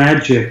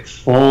tragic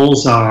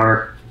falls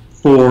are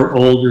for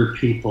older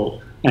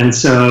people. And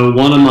so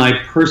one of my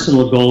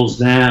personal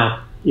goals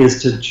now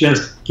is to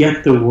just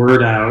get the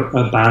word out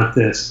about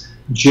this.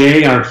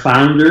 Jay, our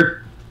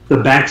founder, the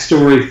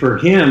backstory for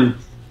him,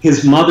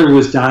 his mother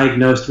was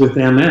diagnosed with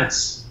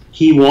MS.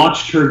 He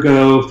watched her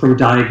go from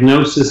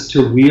diagnosis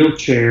to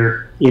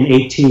wheelchair in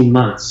 18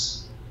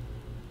 months.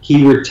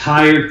 He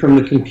retired from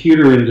the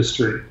computer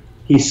industry.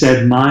 He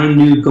said, my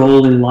new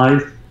goal in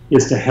life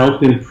is to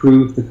help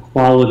improve the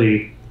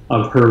quality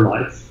of her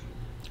life.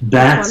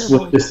 That's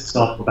what this is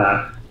all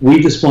about. We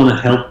just want to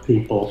help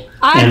people.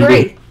 I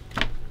agree.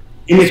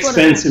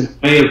 Inexpensive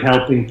way of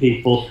helping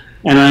people.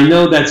 And I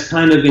know that's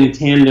kind of in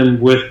tandem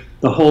with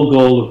the whole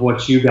goal of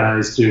what you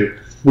guys do.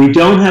 We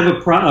don't have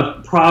a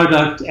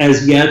product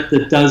as yet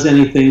that does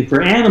anything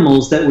for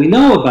animals that we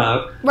know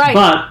about. Right.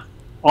 But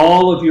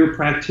all of your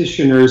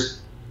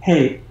practitioners,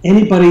 hey,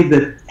 anybody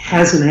that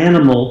has an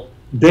animal,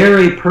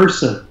 they're a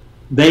person.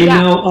 They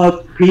know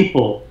other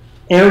people.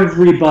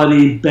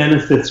 Everybody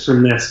benefits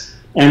from this.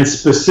 And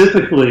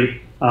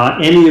specifically,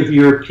 any of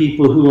your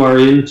people who are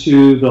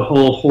into the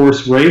whole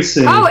horse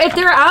racing. Oh, if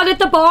they're out at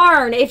the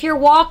barn, if you're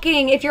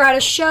walking, if you're at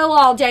a show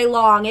all day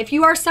long, if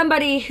you are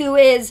somebody who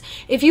is,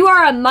 if you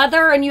are a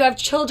mother and you have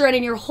children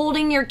and you're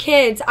holding your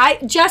kids.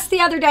 Just the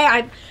other day,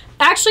 I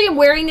actually am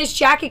wearing this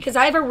jacket because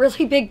I have a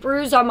really big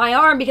bruise on my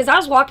arm because I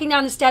was walking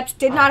down the steps,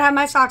 did not have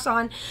my socks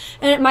on,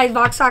 and my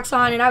Voxx socks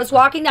on, and I was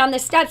walking down the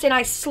steps and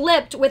I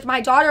slipped with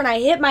my daughter and I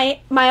hit my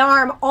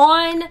arm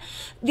on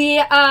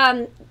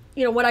the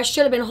you know, what I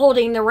should have been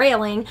holding, the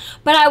railing,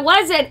 but I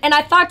wasn't. And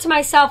I thought to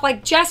myself,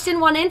 like, just in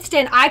one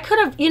instant, I could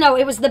have, you know,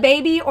 it was the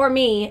baby or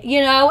me,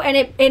 you know,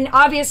 and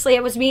obviously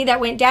it was me that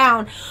went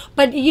down,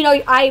 but you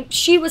know,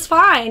 she was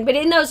fine. But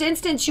in those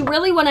instances, you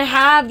really want to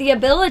have the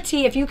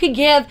ability, if you could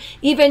give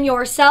even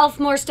yourself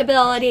more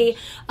stability,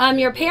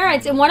 your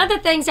parents. And one of the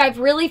things I've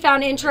really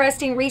found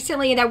interesting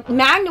recently that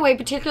MagnaWave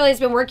particularly has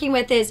been working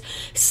with is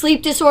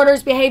sleep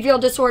disorders, behavioral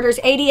disorders,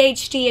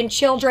 ADHD in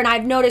children.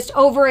 I've noticed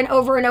over and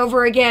over and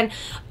over again,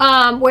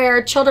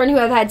 where children who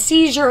have had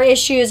seizure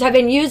issues have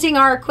been using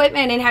our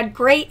equipment and had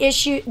great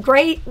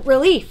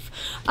relief.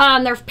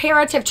 Their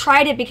parents have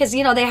tried it because,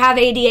 you know, they have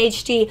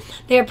ADHD,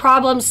 they have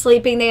problems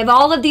sleeping, they have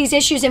all of these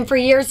issues, and for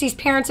years these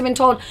parents have been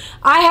told,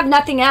 I have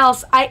nothing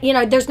else, you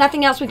know, there's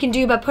nothing else we can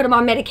do but put them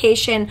on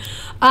medication.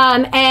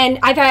 And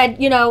I've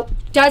had, you know,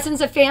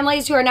 dozens of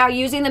families who are now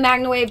using the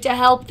MagnaWave to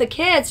help the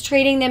kids,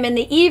 treating them in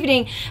the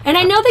evening. And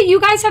I know that you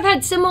guys have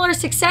had similar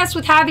success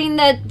with having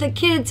the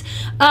kids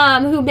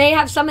who may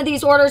have some of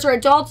these orders, or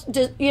adults,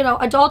 you know,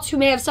 adults who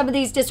may have some of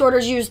these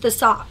disorders use the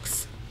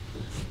socks.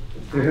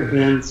 There have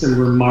been some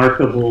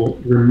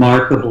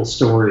remarkable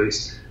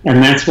stories.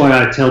 And that's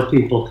why I tell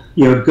people,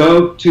 you know,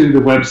 go to the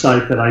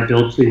website that I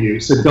built for you.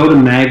 So go to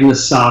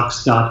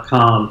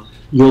magnasocks.com.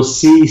 You'll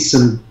see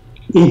some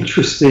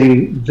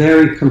interesting,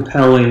 very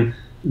compelling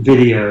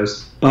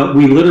videos, but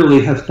we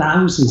literally have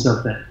thousands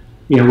of them.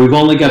 You know, we've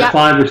only got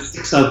 5 or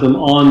 6 of them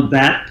on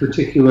that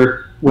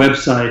particular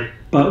website,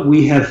 but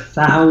we have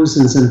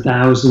thousands and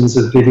thousands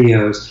of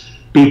videos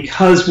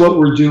because what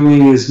we're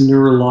doing is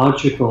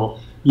neurological.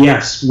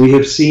 Yes, we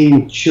have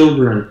seen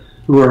children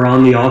who are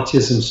on the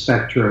autism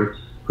spectrum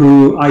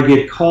who I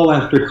get call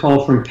after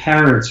call from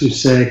parents who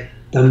say,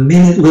 the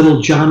minute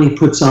little Johnny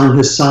puts on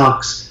his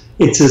socks,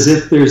 it's as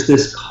if there's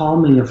this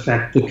calming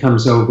effect that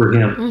comes over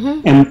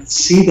him. And we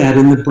see that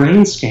in the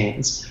brain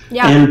scans.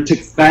 And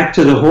back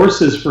to the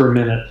horses for a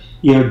minute,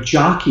 you know,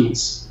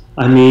 jockeys.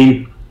 I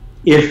mean,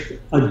 if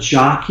a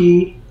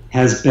jockey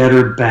has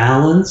better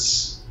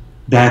balance,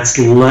 that's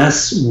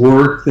less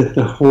work that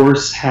the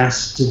horse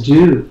has to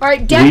do. All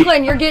right,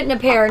 Declan, you're getting a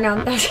pair.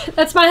 No,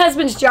 that's my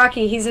husband's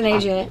jockey. He's an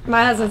agent.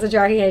 My husband's a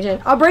jockey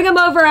agent. I'll bring him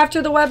over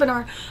after the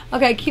webinar.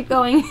 Okay, keep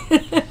going.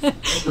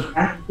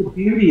 That's the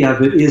beauty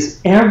of it,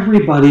 is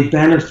everybody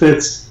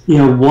benefits, you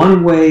know,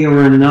 one way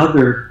or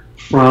another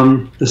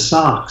from the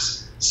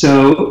socks.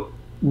 So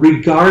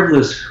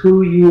regardless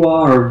who you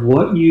are,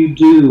 what you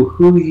do,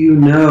 who you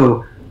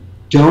know,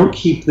 don't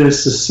keep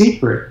this a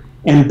secret.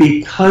 And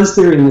because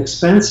they're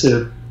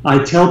inexpensive,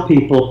 I tell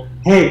people,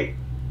 hey,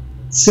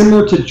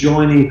 similar to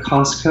joining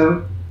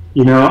Costco,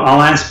 you know,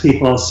 I'll ask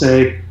people, I'll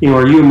say, you know,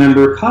 are you a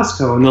member of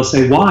Costco? And they'll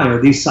say, why? Are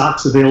these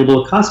socks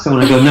available at Costco?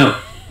 And I go, no,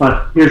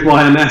 but here's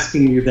why I'm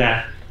asking you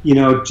that. You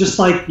know, just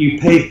like you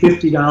pay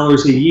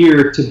 $50 a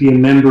year to be a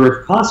member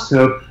of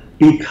Costco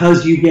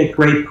because you get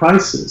great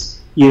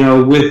prices. You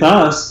know, with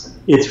us,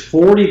 it's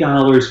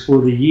 $40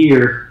 for the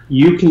year.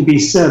 You can be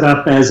set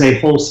up as a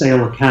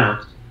wholesale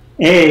account.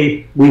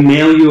 We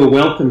mail you a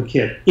welcome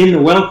kit. In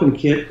the welcome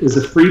kit is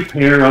a free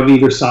pair of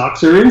either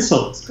socks or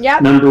insoles.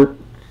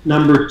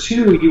 Number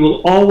 2, you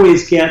will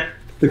always get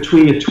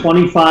between a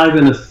 25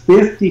 and a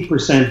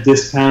 50%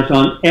 discount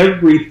on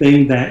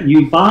everything that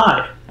you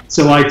buy.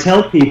 So I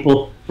tell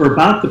people, for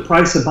about the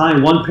price of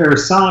buying 1 pair of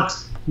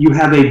socks, you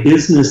have a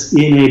business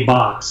in a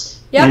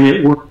box. And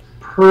it works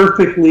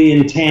perfectly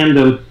in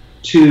tandem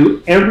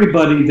to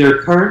everybody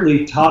they're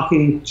currently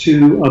talking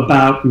to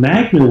about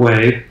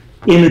MagnaWave.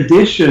 In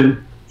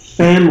addition,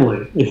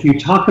 family. If you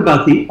talk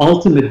about the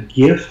ultimate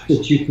gift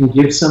that you can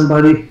give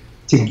somebody,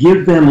 to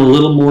give them a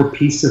little more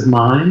peace of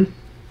mind,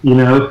 you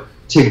know,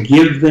 to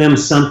give them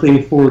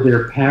something for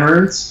their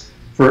parents,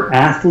 for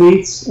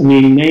athletes. I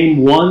mean, name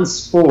one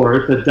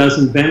sport that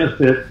doesn't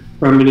benefit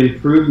from an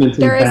improvement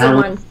in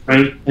balance,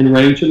 strength, and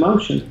range of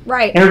motion.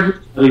 Right.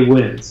 Everybody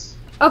wins.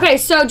 Okay,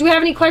 so do we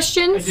have any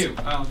questions? I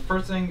do.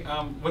 First thing,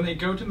 when they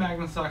go to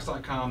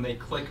magnasocks.com, they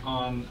click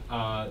on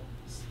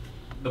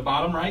the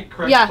bottom right,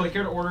 correct? Click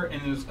here to order, and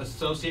there's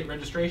associate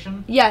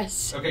registration?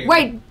 Yes. Okay.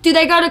 Wait, do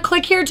they go to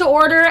click here to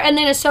order and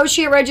then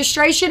associate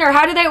registration, or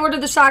how do they order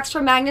the socks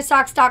from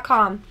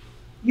magnasocks.com?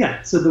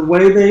 Yeah, so the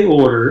way they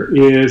order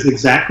is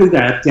exactly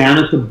that. Down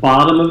at the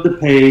bottom of the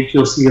page,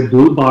 you'll see a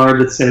blue bar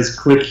that says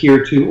click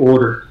here to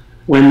order.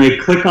 When they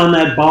click on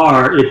that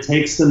bar, it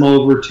takes them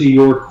over to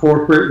your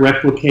corporate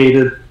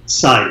replicated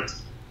site.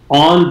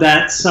 On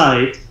that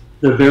site,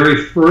 the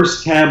very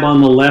first tab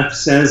on the left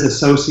says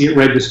associate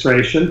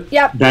registration.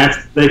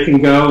 They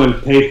can go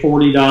and pay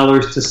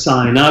 $40 to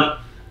sign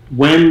up.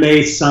 When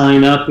they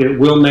sign up, it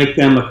will make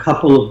them a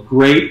couple of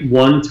great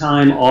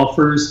one-time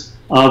offers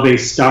of a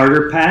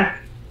starter pack.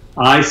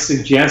 I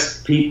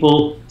suggest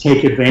people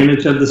take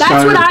advantage of the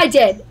starter pack. That's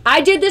what I did.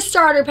 I did the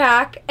starter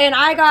pack, and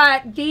I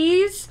got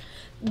this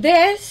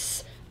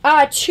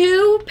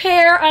 2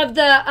 pair of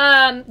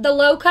the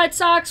low-cut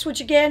socks, which,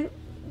 again,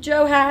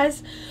 Joe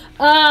has.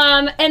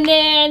 And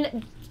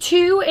then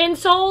 2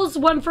 insoles,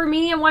 one for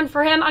me and one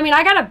for him. I mean,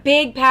 I got a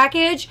big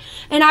package,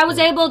 and I was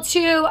able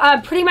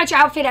to pretty much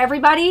outfit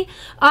everybody.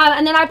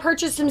 And then I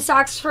purchased some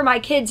socks for my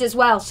kids as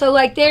well. So,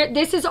 like,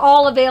 this is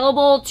all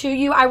available to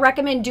you. I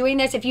recommend doing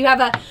this if you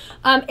have a.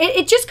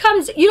 It just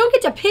comes. You don't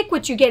get to pick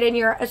what you get in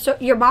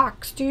your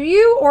box, do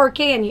you, or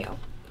can you?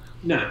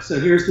 No. So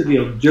here's the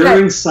deal.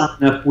 During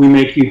sign up, we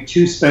make you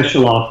 2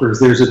 special offers.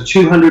 There's a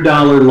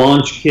 $200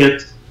 launch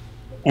kit,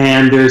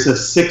 and there's a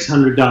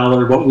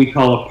 $600 what we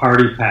call a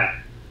party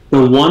pack.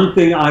 The one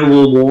thing I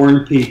will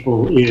warn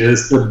people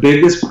is the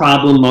biggest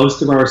problem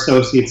most of our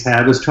associates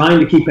have is trying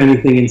to keep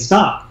anything in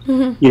stock.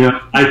 You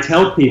know, I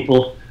tell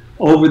people,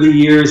 over the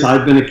years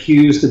I've been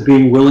accused of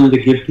being willing to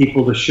give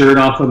people the shirt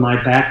off of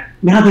my back.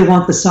 Now they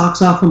want the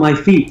socks off of my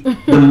feet.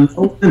 The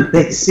moment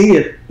they see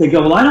it, they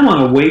go, well, I don't want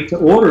to wait to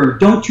order them.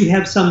 Don't you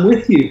have some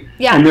with you?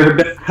 And there have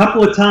been a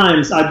couple of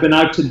times I've been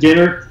out to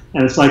dinner,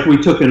 and it's like we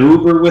took an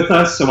Uber with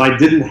us, so I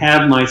didn't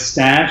have my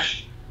stash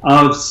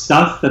of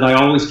stuff that I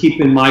always keep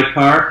in my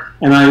car.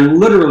 And I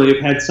literally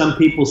have had some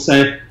people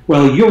say,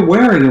 well, you're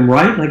wearing them,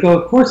 right? And I go,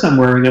 of course I'm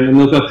wearing them. And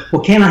they'll go,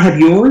 well, can't I have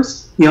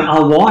yours? You know,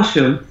 I'll wash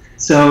them.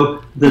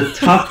 So the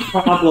tough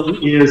problem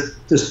is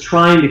just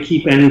trying to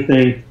keep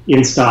anything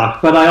in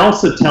stock. But I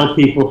also tell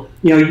people,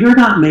 you know, you're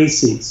not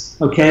Macy's,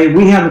 okay?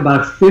 We have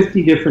about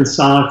 50 different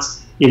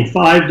socks in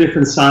 5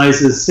 different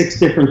sizes, 6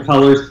 different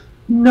colors.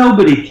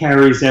 Nobody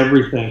carries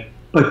everything.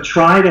 but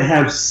try to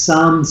have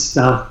some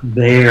stuff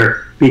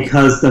there,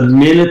 because the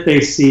minute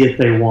they see it,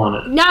 they want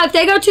it. Now, if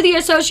they go to the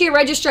associate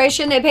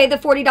registration, they pay the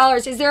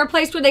 $40. Is there a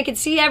place where they can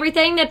see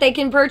everything that they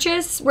can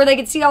purchase, where they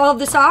can see all of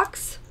the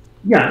socks?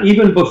 Yeah,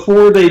 even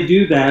before they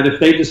do that, if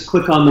they just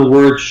click on the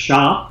word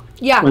shop,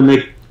 when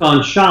they click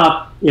on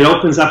shop, it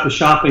opens up a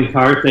shopping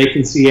cart. They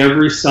can see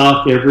every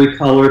sock, every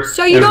color.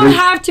 So you don't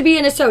have to be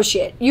an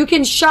associate. You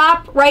can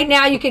shop right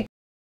now. You can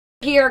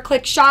here,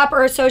 click shop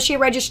or associate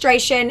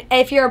registration.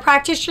 If you're a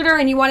practitioner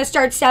and you want to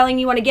start selling,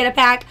 you want to get a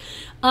pack,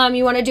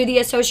 you want to do the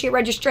associate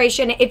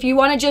registration. If you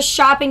want to just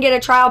shop and get a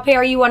trial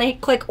pair, you want to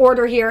click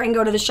order here and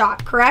go to the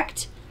shop,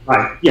 correct?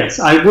 Right, yes.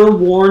 I will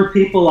warn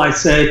people. I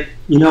say,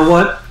 you know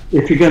what?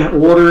 If you're going to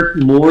order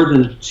more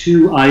than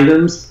 2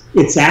 items,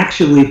 it's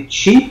actually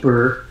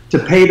cheaper to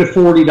pay the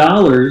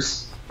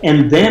 $40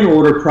 and then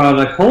order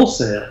product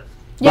wholesale.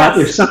 Yes.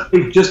 But if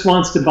somebody just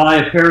wants to buy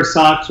a pair of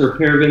socks or a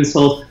pair of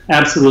insoles,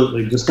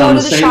 absolutely. Just go on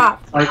the same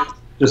site,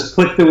 just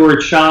click the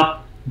word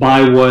shop,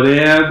 buy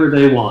whatever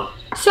they want.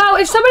 So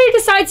if somebody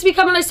decides to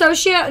become an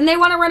associate and they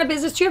want to run a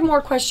business, do you have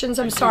more questions?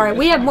 I'm sorry.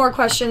 We have more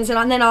questions,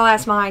 and then I'll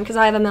ask mine because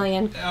I have a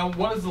million.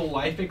 What is the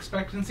life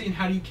expectancy, and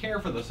how do you care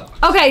for the socks?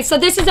 Okay, so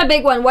this is a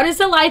big one. What is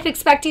the life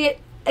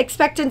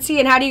expectancy,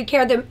 and how do you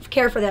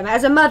care for them?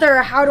 As a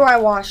mother, how do I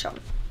wash them?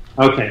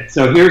 Okay,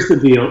 so here's the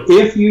deal.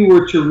 If you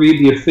were to read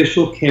the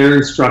official care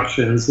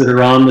instructions that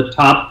are on the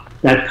top,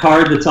 that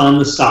card that's on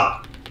the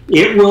sock,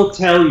 it will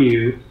tell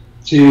you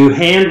to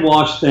hand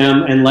wash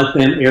them and let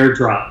them air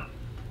dry.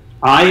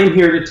 I am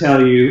here to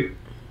tell you,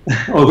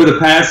 over the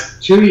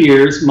past 2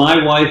 years,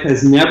 my wife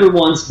has never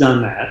once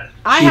done that.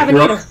 I haven't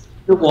either. She throws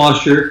them in the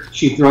washer,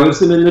 she throws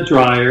them in the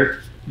dryer.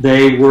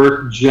 They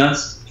work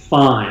just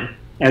fine.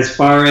 As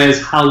far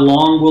as how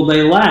long will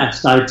they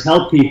last, I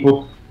tell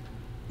people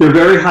they're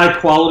very high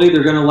quality.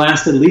 They're going to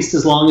last at least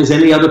as long as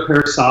any other pair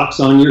of socks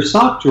on your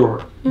sock drawer.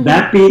 Mm-hmm.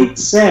 That being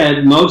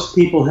said, most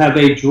people have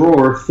a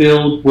drawer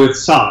filled with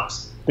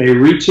socks. They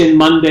reach in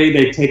Monday,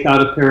 they take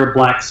out a pair of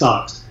black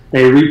socks.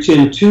 They reach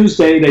in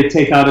Tuesday, they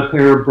take out a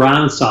pair of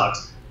brown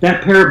socks.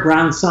 That pair of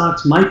brown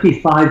socks might be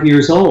 5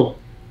 years old,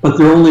 but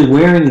they're only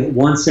wearing it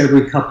once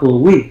every couple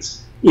of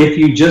weeks. If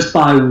you just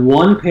buy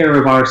one pair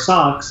of our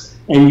socks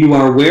and you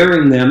are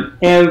wearing them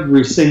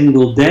every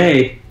single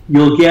day,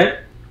 you'll get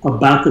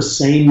about the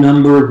same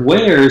number of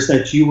wears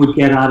that you would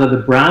get out of the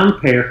brown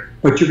pair,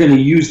 but you're going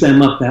to use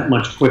them up that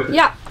much quicker.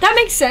 Yeah, that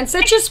makes sense.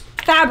 That's just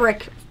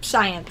fabric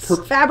science.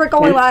 Fabric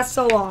only lasts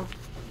so long.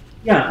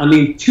 Yeah, I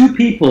mean, 2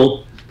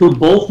 people who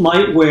both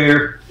might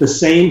wear the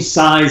same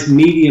size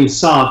medium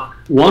sock,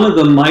 one of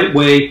them might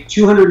weigh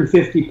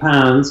 250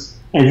 pounds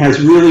and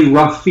has really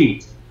rough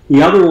feet.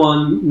 The other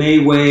one may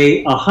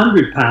weigh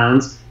 100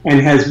 pounds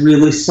and has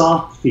really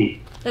soft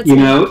feet. You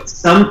know,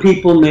 some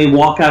people may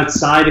walk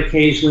outside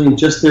occasionally in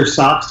just their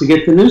socks to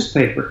get the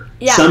newspaper.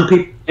 Yeah. Some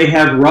people may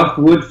have rough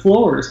wood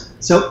floors.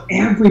 So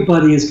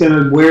everybody is going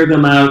to wear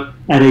them out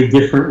at a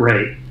different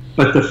rate.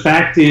 But the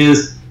fact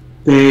is,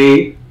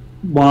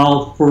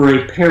 while for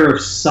a pair of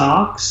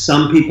socks,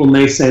 some people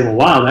may say, well,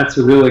 wow, that's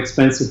a really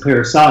expensive pair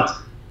of socks.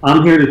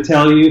 I'm here to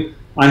tell you,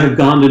 I have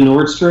gone to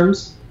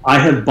Nordstrom's. I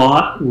have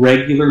bought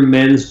regular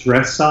men's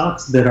dress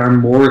socks that are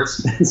more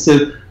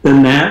expensive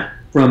than that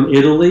from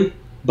Italy.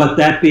 But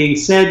that being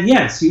said,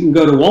 yes, you can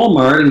go to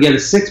Walmart and get a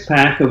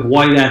 6-pack of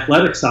white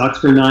athletic socks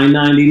for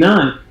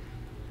 $9.99.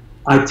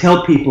 I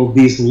tell people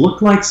these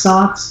look like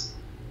socks.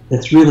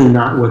 That's really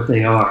not what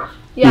they are.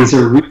 Yeah. These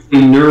are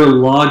really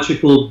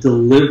neurological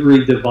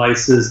delivery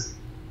devices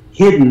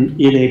hidden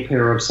in a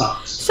pair of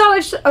socks. So,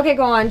 okay,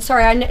 go on.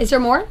 Sorry, is there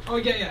more? Oh,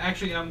 yeah.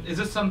 Actually, is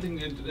this something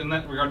in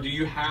that regard? Do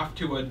you have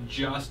to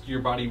adjust your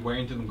body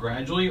wearing them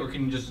gradually, or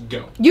can you just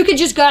go? You could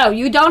just go.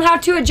 You don't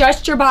have to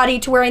adjust your body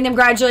to wearing them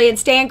gradually. And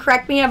Stan,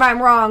 correct me if I'm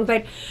wrong,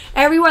 but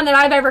everyone that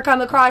I've ever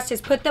come across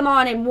has put them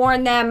on and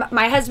worn them.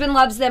 My husband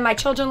loves them. My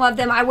children love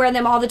them. I wear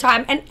them all the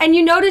time. And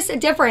you notice a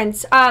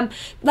difference.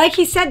 Like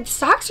he said,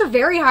 socks are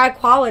very high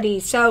quality.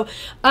 So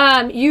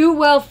you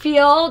will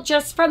feel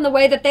just from the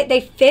way that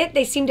they fit,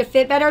 they seem to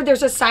fit better.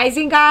 There's a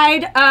sizing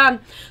guide,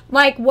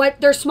 like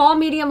they're small,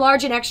 medium,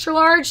 large, and extra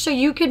large. So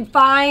you can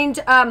find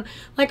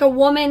like a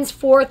woman's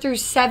 4 through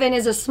 7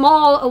 is a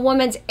small, a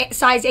woman's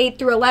size 8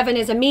 through 11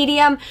 is a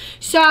medium.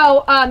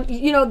 So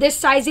you know, this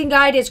sizing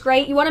guide is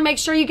great. You want to make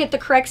sure you get the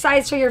correct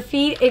size for your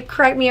feet.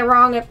 Correct me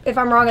if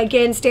I'm wrong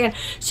again, Stan,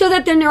 so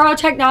that the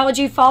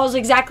neurotechnology falls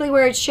exactly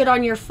where it should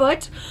on your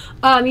foot.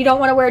 You don't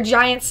want to wear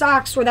giant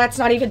socks where that's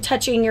not even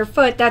touching your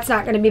foot. That's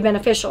not going to be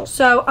beneficial.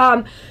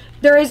 So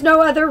there is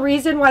no other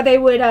reason why they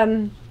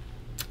would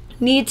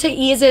need to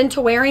ease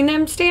into wearing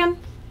them, Stan?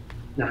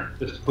 No,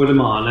 just put them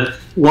on.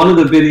 One of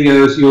the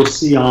videos you'll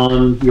see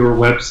on your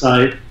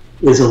website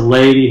is a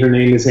lady. Her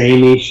name is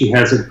Amy. She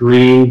has a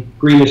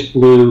greenish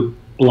blue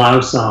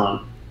blouse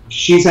on.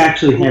 She's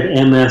actually had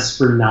MS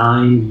for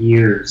 9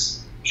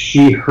 years.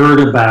 She heard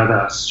about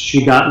us.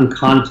 She got in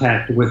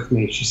contact with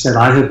me. She said,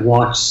 I have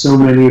watched so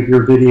many of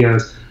your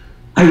videos.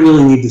 I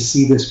really need to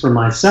see this for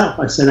myself.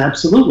 I said,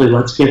 absolutely,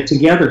 let's get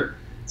together.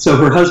 So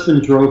her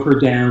husband drove her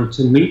down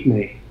to meet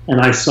me,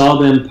 and I saw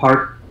them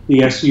park the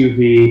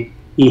SUV.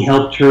 He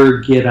helped her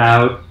get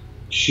out.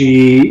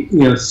 She,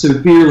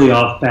 severely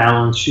off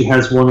balance. She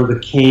has one of the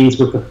canes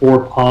with the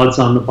 4 pods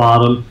on the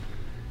bottom.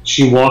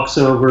 She walks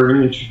over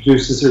and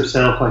introduces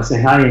herself. I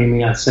say, "Hi,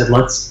 Amy." I said,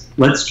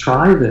 let's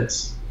try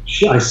this.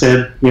 I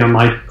said,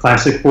 my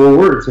classic 4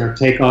 words,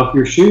 "Take off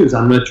your shoes.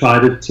 I'm going to try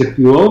to tip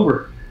you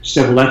over." She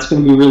said, "Well, that's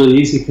going to be really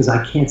easy because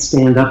I can't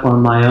stand up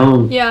on my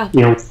own." Yeah.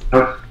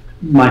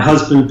 My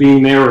husband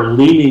being there or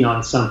leaning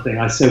on something.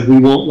 I said, "We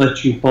won't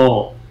let you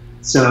fall."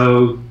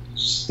 So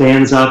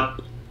stands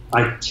up.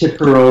 I tip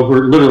her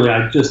over. Literally,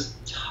 I just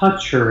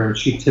touch her and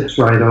she tips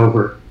right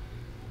over.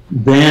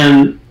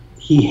 Then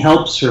he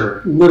helps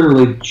her,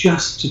 literally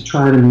just to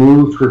try to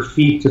move her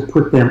feet to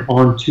put them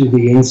onto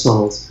the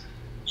insoles.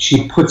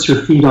 She puts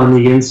her feet on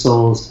the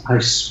insoles. I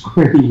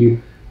swear to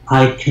you,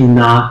 I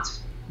cannot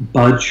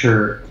budge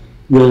her.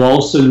 You'll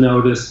also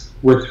notice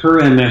with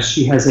her MS,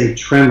 she has a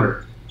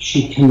tremor.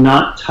 She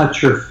cannot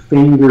touch her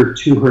finger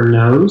to her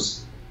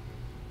nose.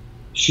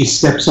 She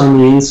steps on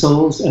the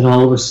insoles and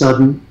all of a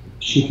sudden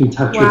she can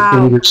touch her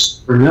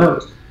fingers to her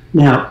nose.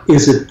 Now,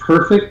 is it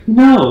perfect?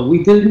 No,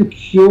 we didn't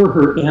cure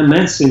her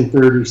MS in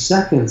 30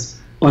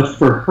 seconds, but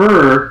for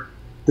her,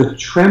 the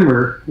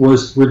tremor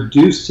was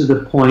reduced to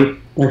the point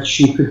that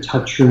she could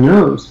touch her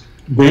nose.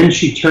 Then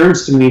she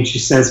turns to me and she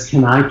says,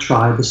 "Can I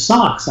try the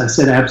socks?" I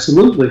said,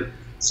 "Absolutely."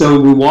 So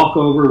we walk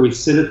over, we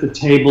sit at the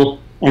table,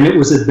 and it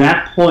was at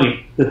that point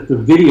that the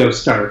video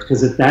starts,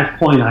 because at that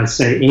point I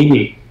say,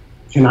 "Amy,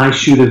 can I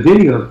shoot a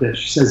video of this?"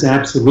 She says,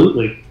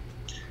 "Absolutely."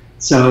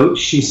 So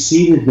she's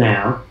seated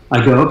now.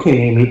 I go, "Okay,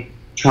 Amy,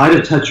 try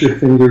to touch your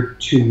finger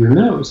to your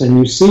nose." And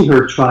you see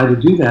her try to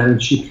do that,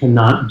 and she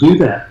cannot do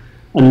that.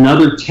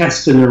 Another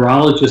test a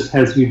neurologist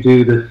has you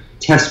do, to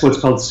test what's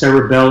called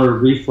cerebellar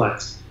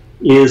reflex,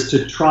 is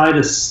to try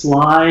to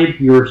slide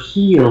your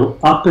heel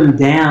up and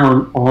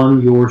down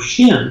on your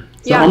shin.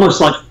 So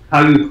almost like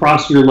how you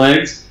cross your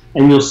legs,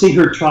 and you'll see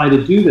her try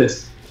to do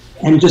this.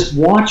 And just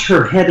watch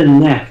her head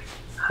and neck,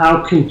 how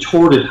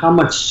contorted, how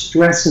much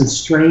stress and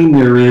strain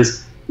there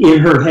is in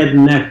her head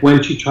and neck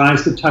when she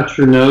tries to touch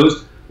her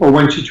nose or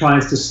when she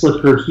tries to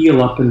slip her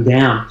heel up and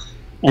down.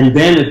 And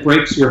then it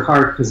breaks your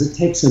heart because it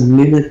takes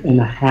 1.5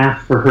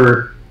 minutes for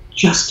her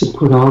just to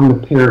put on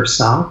the pair of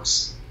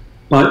socks.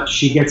 But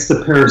she gets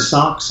the pair of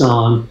socks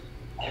on,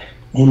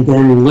 and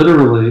then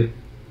literally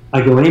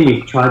I go,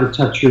 "Amy, try to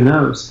touch your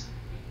nose."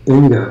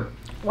 Bingo.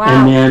 Wow.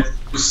 And then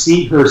you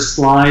see her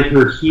slide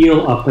her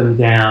heel up and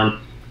down.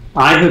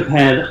 I have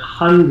had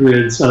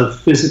hundreds of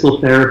physical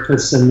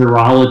therapists and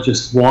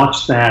neurologists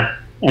watch that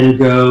and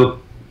go,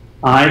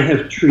 "I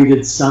have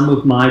treated some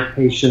of my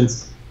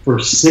patients for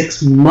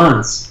 6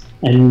 months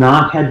and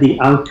not had the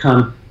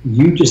outcome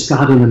you just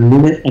got in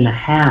 1.5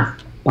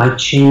 minutes by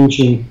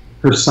changing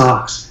her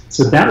socks."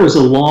 So that was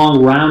a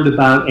long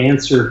roundabout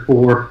answer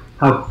for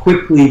how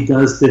quickly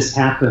does this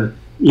happen.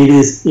 It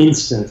is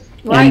instant.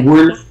 Right. And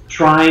we're not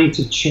trying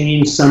to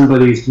change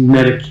somebody's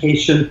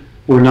medication.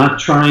 We're not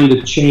trying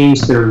to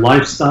change their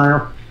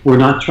lifestyle. We're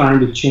not trying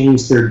to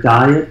change their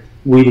diet.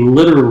 We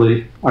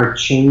literally are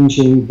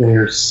changing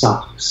their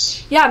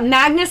socks. Yeah,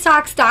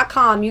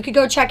 MagnaSocks.com. You could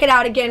go check it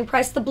out again.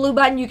 Press the blue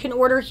button. You can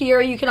order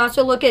here. You can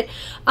also look at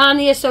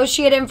the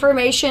associate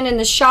information in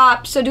the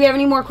shop. So do we have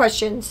any more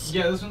questions?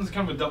 Yeah, this one's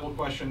kind of a double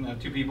question.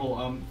 2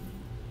 people.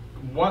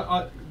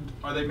 What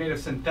are they made of,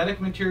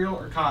 synthetic material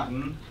or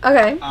cotton?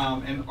 Okay.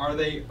 And are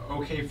they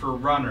okay for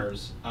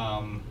runners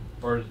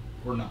or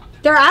not?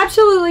 They're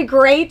absolutely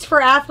great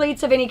for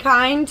athletes of any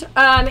kind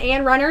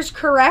and runners,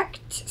 correct,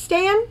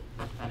 Stan?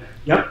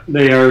 Yep,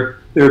 they're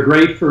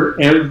great for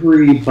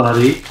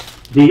everybody.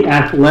 The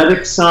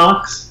athletic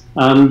socks,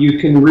 you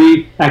can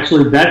read,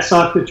 actually that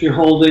sock that you're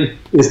holding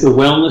is the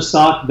wellness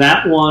sock.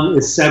 That one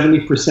is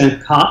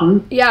 70%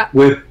 cotton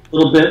with a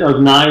little bit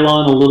of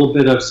nylon, a little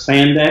bit of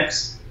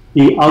spandex.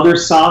 The other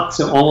socks,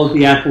 so all of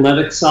the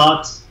athletic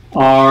socks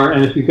are,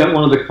 and if you've got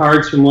one of the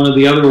cards from one of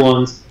the other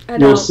ones,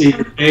 you'll see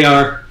that they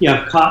are,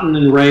 cotton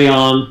and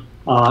rayon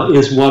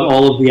is what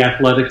all of the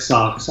athletic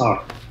socks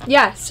are.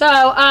 Yeah,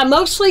 so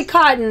mostly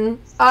cotton,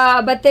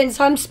 but then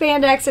some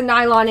spandex and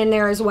nylon in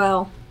there as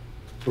well.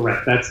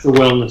 Correct. That's the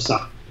wellness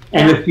sock.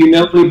 And if you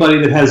know anybody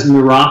that has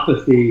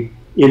neuropathy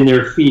in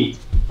their feet,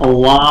 a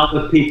lot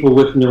of people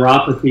with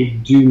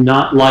neuropathy do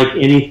not like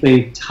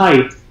anything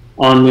tight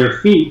on their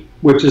feet,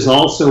 which is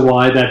also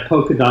why that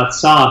polka dot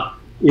sock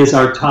is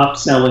our top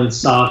selling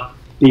sock,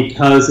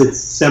 because it's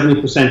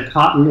 70%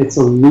 cotton. It's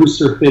a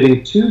looser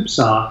fitting tube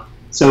sock,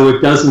 so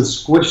it doesn't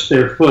squish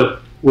their foot,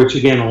 which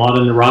again, a lot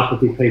of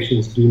neuropathy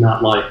patients do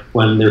not like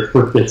when their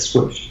foot gets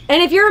squished.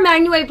 And if you're a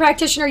MagnaWave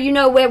practitioner, you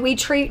know where we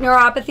treat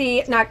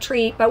neuropathy, not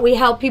treat, but we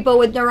help people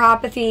with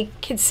neuropathy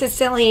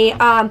consistently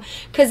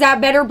because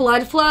that better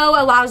blood flow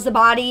allows the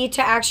body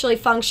to actually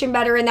function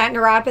better in that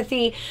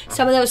neuropathy,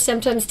 some of those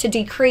symptoms to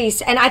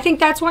decrease. And I think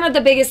that's one of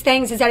the biggest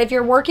things is that if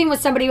you're working with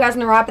somebody who has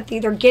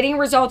neuropathy, they're getting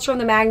results from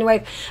the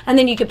MagnaWave, and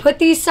then you could put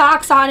these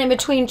socks on in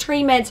between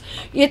treatments.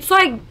 It's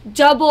like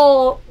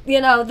double,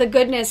 the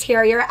goodness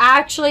here. You're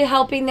actually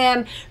helping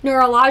them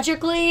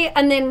neurologically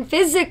and then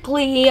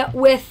physically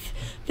with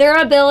their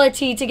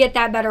ability to get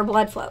that better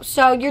blood flow.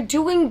 So you're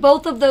doing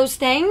both of those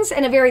things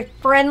in a very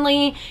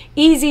friendly,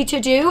 easy to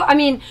do. I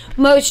mean,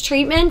 most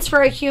treatments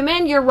for a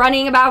human, you're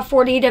running about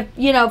 $40 to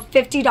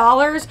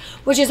 $50,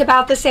 which is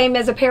about the same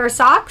as a pair of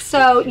socks.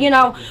 So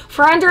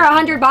for under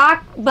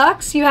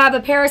 $100 you have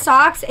a pair of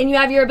socks, and you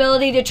have your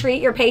ability to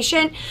treat your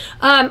patient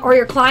or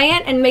your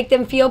client and make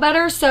them feel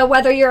better. So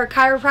whether you're a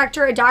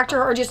chiropractor, a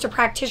doctor, or just a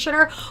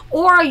practitioner,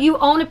 or you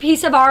own a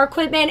piece of our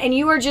equipment and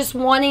you are just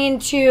wanting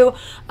to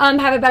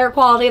have a better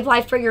quality of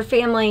life for your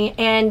family,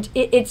 and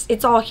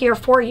it's all here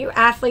for you,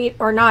 athlete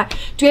or not.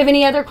 Do you have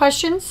any other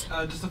questions?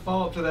 Just a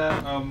follow up to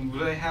that, do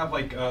they have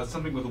like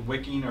something with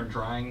wicking or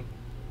drying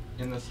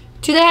in this?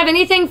 Do they have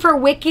anything for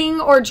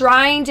wicking or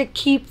drying to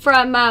keep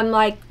from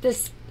like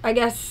this, I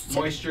guess,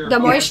 moisture? The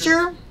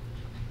moisture?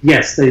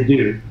 Yes, they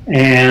do.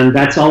 And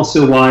that's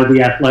also why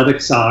the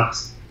athletic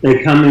socks,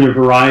 they come in a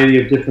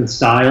variety of different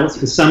styles,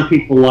 because some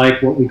people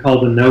like what we call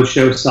the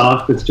no-show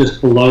sock that's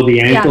just below the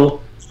ankle. Yeah.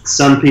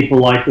 Some people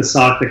like the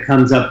sock that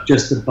comes up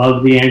just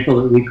above the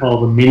ankle that we call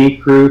the mini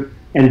crew.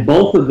 And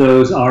both of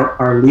those are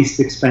our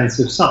least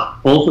expensive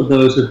sock. Both of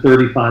those are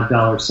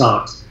 $35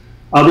 socks.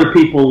 Other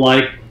people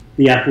like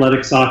the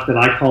athletic sock that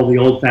I call the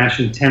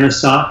old-fashioned tennis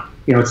sock.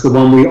 It's the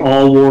one we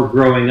all wore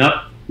growing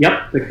up.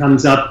 Yep, that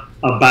comes up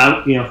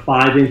about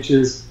 5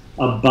 inches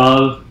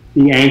above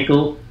the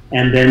ankle.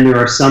 And then there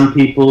are some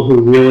people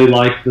who really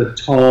like the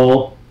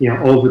tall,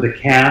 over the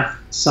calf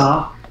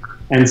sock.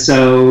 And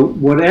so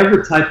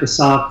whatever type of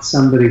sock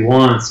somebody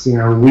wants,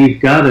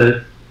 we've got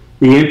it.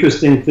 The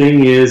interesting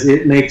thing is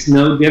it makes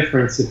no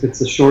difference if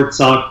it's a short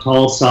sock,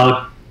 tall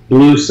sock,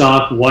 blue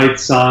sock, white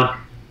sock,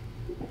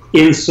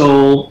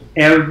 insole.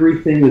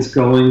 Everything is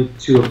going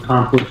to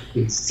accomplish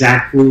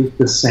exactly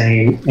the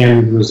same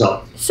end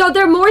result. So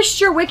they're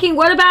moisture wicking.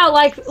 What about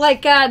like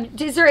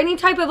is there any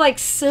type of like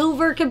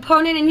silver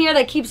component in here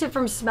that keeps it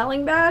from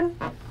smelling bad?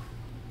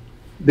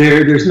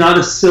 There's not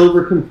a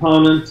silver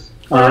component.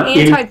 Or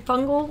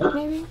antifungal,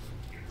 maybe?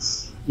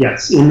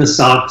 Yes, in the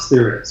socks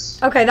there is.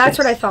 Okay, that's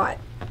what I thought.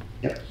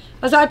 Yep. I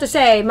was about to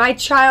say, my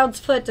child's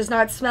foot does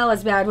not smell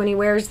as bad when he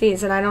wears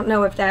these, and I don't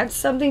know if that's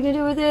something to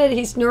do with it.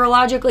 He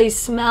neurologically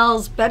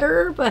smells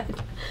better, but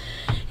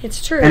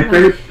it's true. And for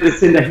anybody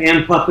that's into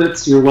hand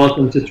puppets, you're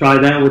welcome to try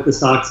that with the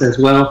socks as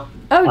well.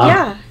 Oh,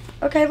 yeah.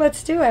 Okay,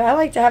 let's do it. I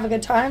like to have a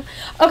good time.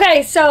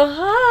 Okay, so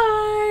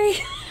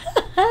hi.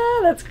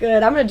 That's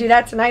good. I'm going to do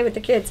that tonight with the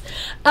kids.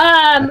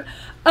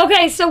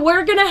 Okay, so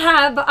we're gonna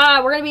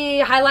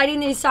be highlighting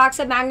these socks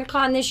at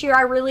MagnaCon this year.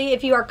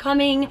 If you are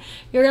coming,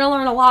 you're gonna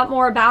learn a lot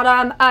more about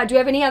them. Do you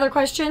have any other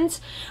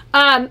questions?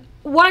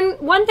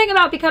 One thing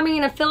about becoming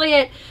an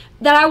affiliate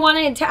that I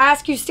wanted to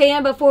ask you,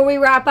 Stan, before we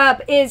wrap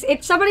up is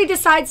if somebody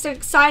decides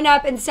to sign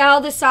up and sell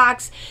the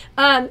socks,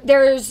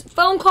 there's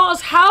phone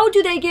calls. How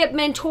do they get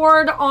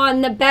mentored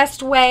on the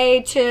best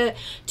way to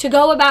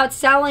go about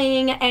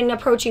selling and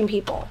approaching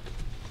people?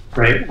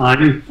 Right.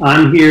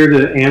 I'm here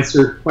to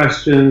answer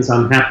questions.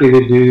 I'm happy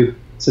to do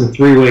some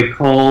three-way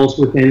calls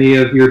with any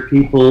of your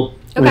people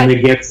when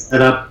they get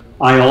set up.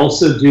 I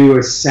also do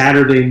a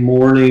Saturday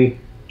morning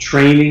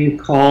training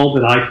call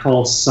that I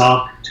call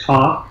Sock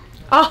Talk.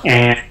 Oh,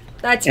 and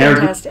that's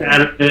fantastic.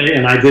 Every Saturday,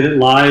 and I did it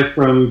live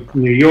from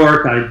New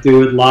York. I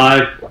do it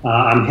live.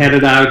 I'm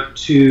headed out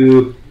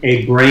to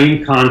a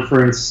brain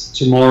conference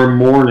tomorrow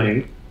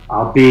morning.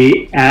 I'll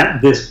be at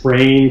this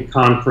brain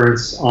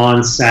conference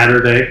on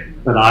Saturday,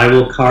 but I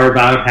will carve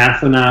out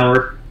half an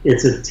hour.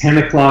 It's at 10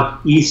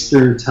 o'clock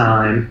Eastern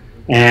time,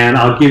 and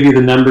I'll give you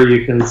the number.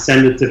 You can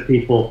send it to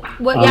people.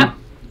 Yep.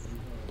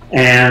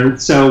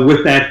 And so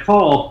with that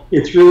call,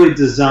 it's really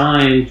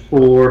designed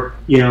for,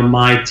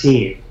 my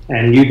team.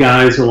 And you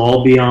guys will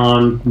all be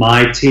on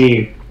my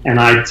team. And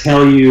I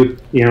tell you,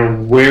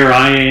 where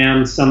I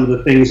am, some of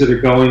the things that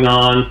are going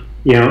on,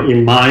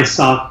 in my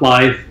sock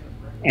life,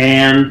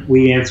 and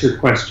we answer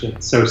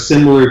questions. So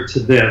similar to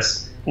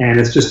this. And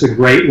it's just a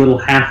great little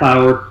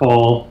half-hour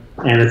call,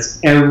 and it's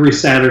every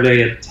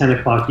Saturday at 10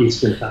 o'clock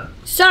Eastern time.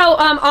 So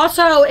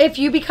also, if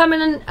you become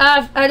an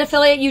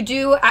affiliate,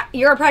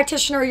 you're a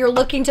practitioner, you're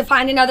looking to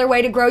find another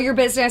way to grow your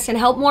business and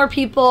help more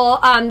people.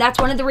 That's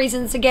one of the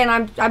reasons,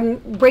 again, I'm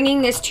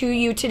bringing this to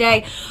you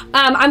today.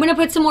 I'm going to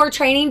put some more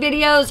training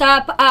videos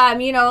up,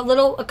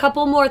 a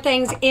couple more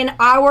things in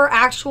our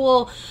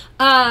actual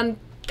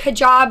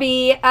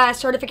Kajabi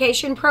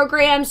certification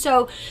program.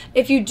 So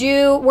if you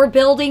do, we're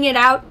building it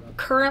out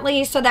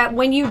currently so that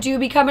when you do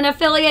become an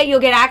affiliate, you'll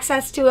get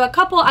access to a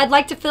couple. I'd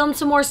like to film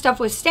some more stuff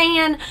with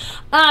Stan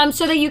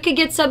so that you could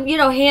get some,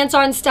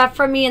 hands-on stuff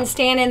from me and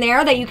Stan in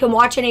there that you can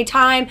watch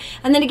anytime.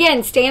 And then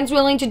again, Stan's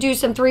willing to do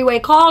some three-way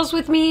calls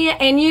with me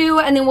and you,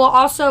 and then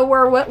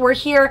we're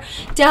here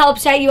to help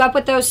set you up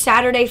with those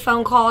Saturday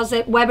phone calls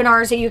at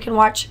webinars that you can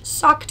watch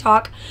Sock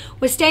Talk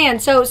with Stan.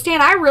 So Stan,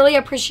 I really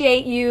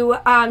appreciate you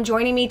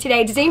joining me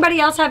today. Does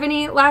anybody else have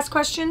any last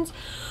questions?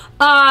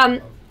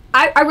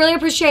 I really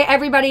appreciate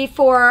everybody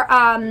for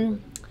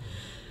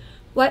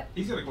what?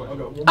 He's got a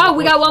question.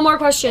 We got one more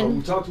question.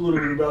 We talked a little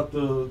bit about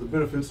the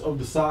benefits of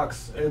the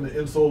socks and the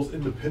insoles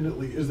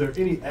independently. Is there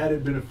any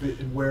added benefit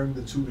in wearing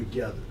the two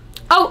together?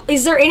 Oh,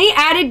 is there any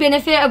added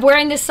benefit of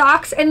wearing the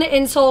socks and the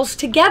insoles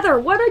together?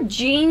 What a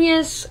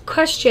genius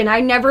question.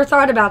 I never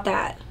thought about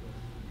that.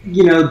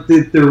 You know,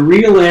 the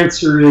real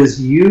answer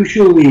is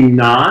usually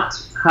not.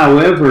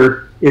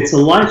 However, it's a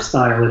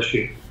lifestyle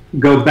issue.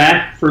 Go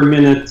back for a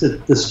minute to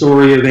the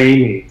story of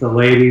Amy, the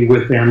lady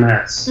with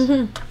MS.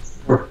 Mm-hmm.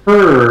 For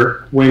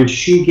her, when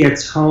she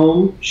gets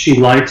home, she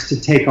likes to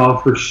take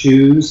off her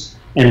shoes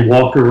and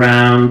walk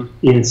around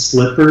in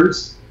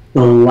slippers.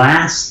 The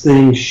last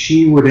thing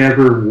she would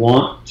ever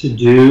want to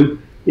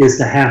do is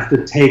to have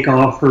to take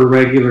off her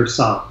regular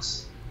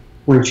socks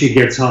when she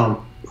gets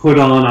home, put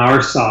on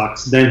our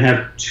socks, then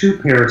have 2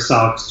 pair of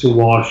socks to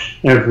wash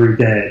every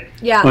day.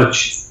 Yeah. But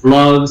she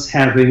loves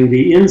having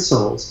the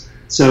insoles.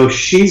 So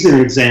she's an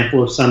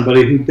example of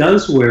somebody who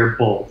does wear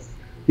both.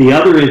 The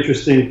other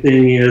interesting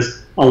thing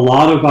is a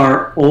lot of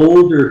our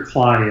older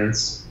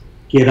clients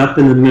get up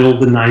in the middle of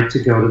the night to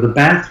go to the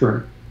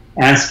bathroom.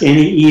 Ask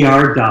any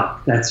ER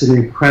doc. That's an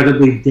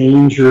incredibly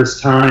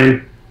dangerous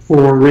time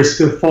for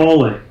risk of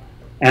falling.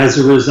 As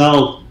a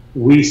result,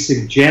 we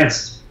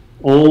suggest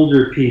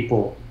older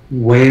people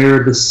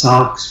wear the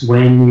socks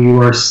when you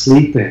are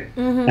sleeping.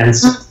 Mm-hmm. And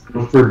so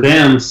for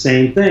them,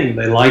 same thing.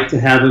 They like to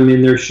have them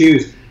in their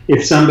shoes.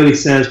 If somebody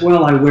says,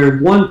 well, I wear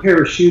 1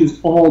 pair of shoes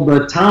all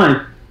the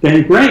time,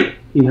 then great,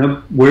 you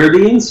know, wear the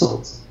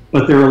insoles.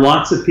 But there are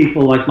lots of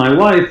people like my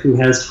wife who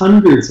has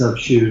hundreds of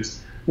shoes.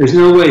 There's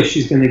no way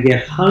she's going to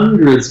get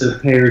hundreds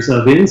of pairs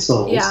of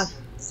insoles. Yeah.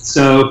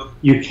 So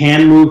you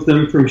can move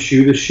them from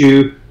shoe to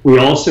shoe. We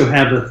also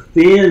have a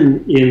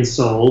thin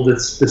insole that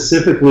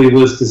specifically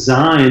was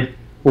designed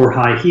for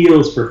high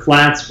heels, for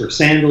flats, for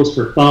sandals,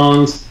 for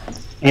thongs.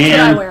 And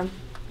that's what I wear.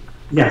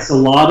 Yes, a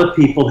lot of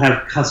people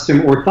have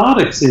custom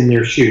orthotics in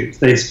their shoes.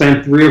 They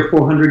spend $300 or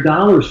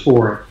 $400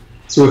 for them.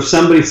 So if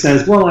somebody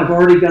says, well, I've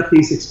already got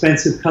these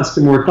expensive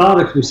custom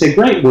orthotics, we say,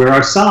 great, wear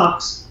our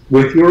socks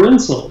with your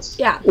insoles.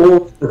 Yeah.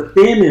 Or the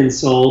thin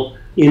insole,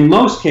 in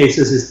most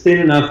cases, is thin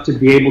enough to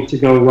be able to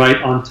go right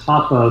on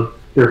top of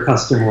their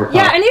custom orthotics.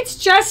 Yeah, and it's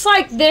just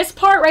like this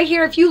part right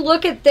here. If you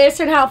look at this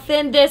and how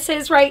thin this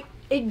is, right,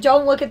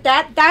 don't look at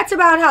that. That's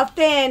about how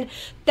thin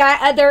that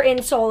other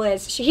insole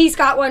is. He's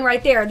got one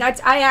right there.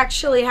 I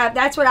actually have,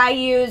 that's what I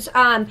use.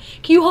 Can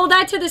you hold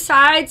that to the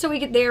side so we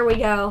can, there we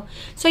go.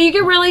 So you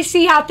can really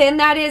see how thin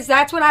that is.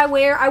 That's what I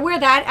wear. I wear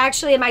that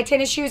actually in my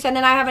tennis shoes, and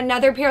then I have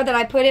another pair that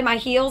I put in my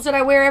heels that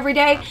I wear every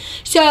day.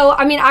 So,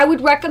 I mean, I would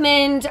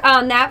recommend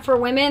that for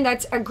women.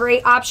 That's a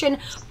great option.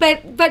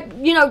 But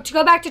you know, to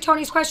go back to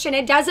Tony's question,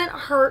 it doesn't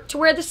hurt to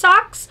wear the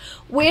socks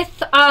with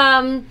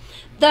the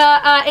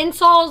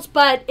insoles,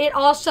 but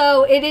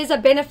it is a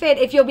benefit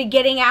if you'll be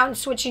getting out and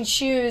switching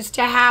shoes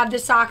to have the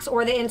socks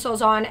or the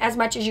insoles on as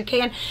much as you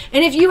can.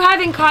 And if you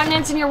have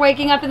incontinence and you're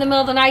waking up in the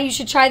middle of the night, you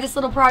should try this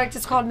little product.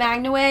 It's called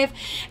MagnaWave,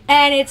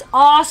 and it's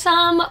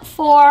awesome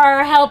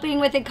for helping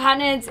with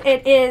incontinence.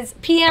 It is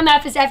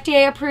PEMF is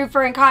FDA approved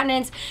for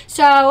incontinence,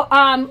 so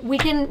we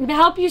can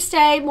help you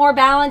stay more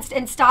balanced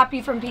and stop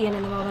you from peeing in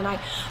the middle of the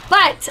night.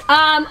 But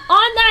on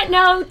that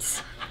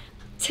note,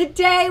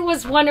 today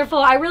was wonderful.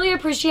 I really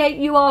appreciate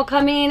you all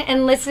coming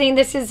and listening.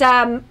 This is,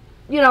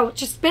 you know,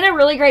 just been a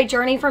really great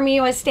journey for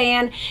me with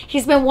Stan.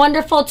 He's been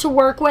wonderful to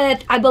work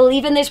with. I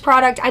believe in this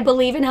product. I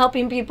believe in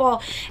helping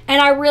people.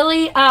 And I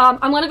really,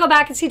 I'm going to go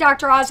back and see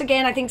Dr. Oz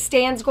again. I think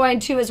Stan's going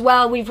to as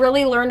well. We've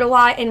really learned a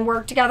lot and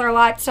worked together a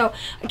lot. So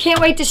I can't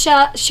wait to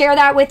share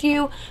that with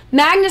you.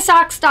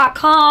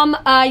 MagnaSocks.com.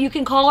 You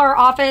can call our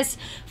office,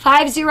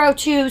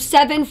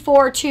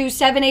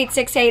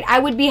 502-742-7868. I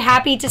would be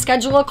happy to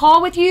schedule a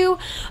call with you,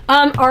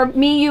 or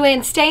me, you,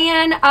 and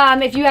Stan,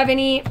 if you have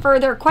any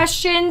further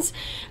questions.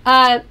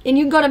 And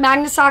you can go to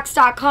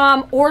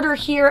MagnaSocks.com, order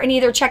here, and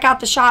either check out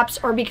the shops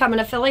or become an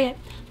affiliate.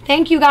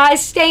 Thank you,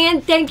 guys. Stan,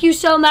 thank you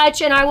so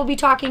much, and I will be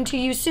talking to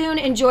you soon.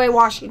 Enjoy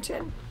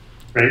Washington.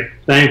 Great.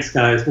 Thanks,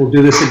 guys. We'll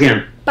do this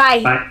again.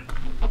 Bye. Bye.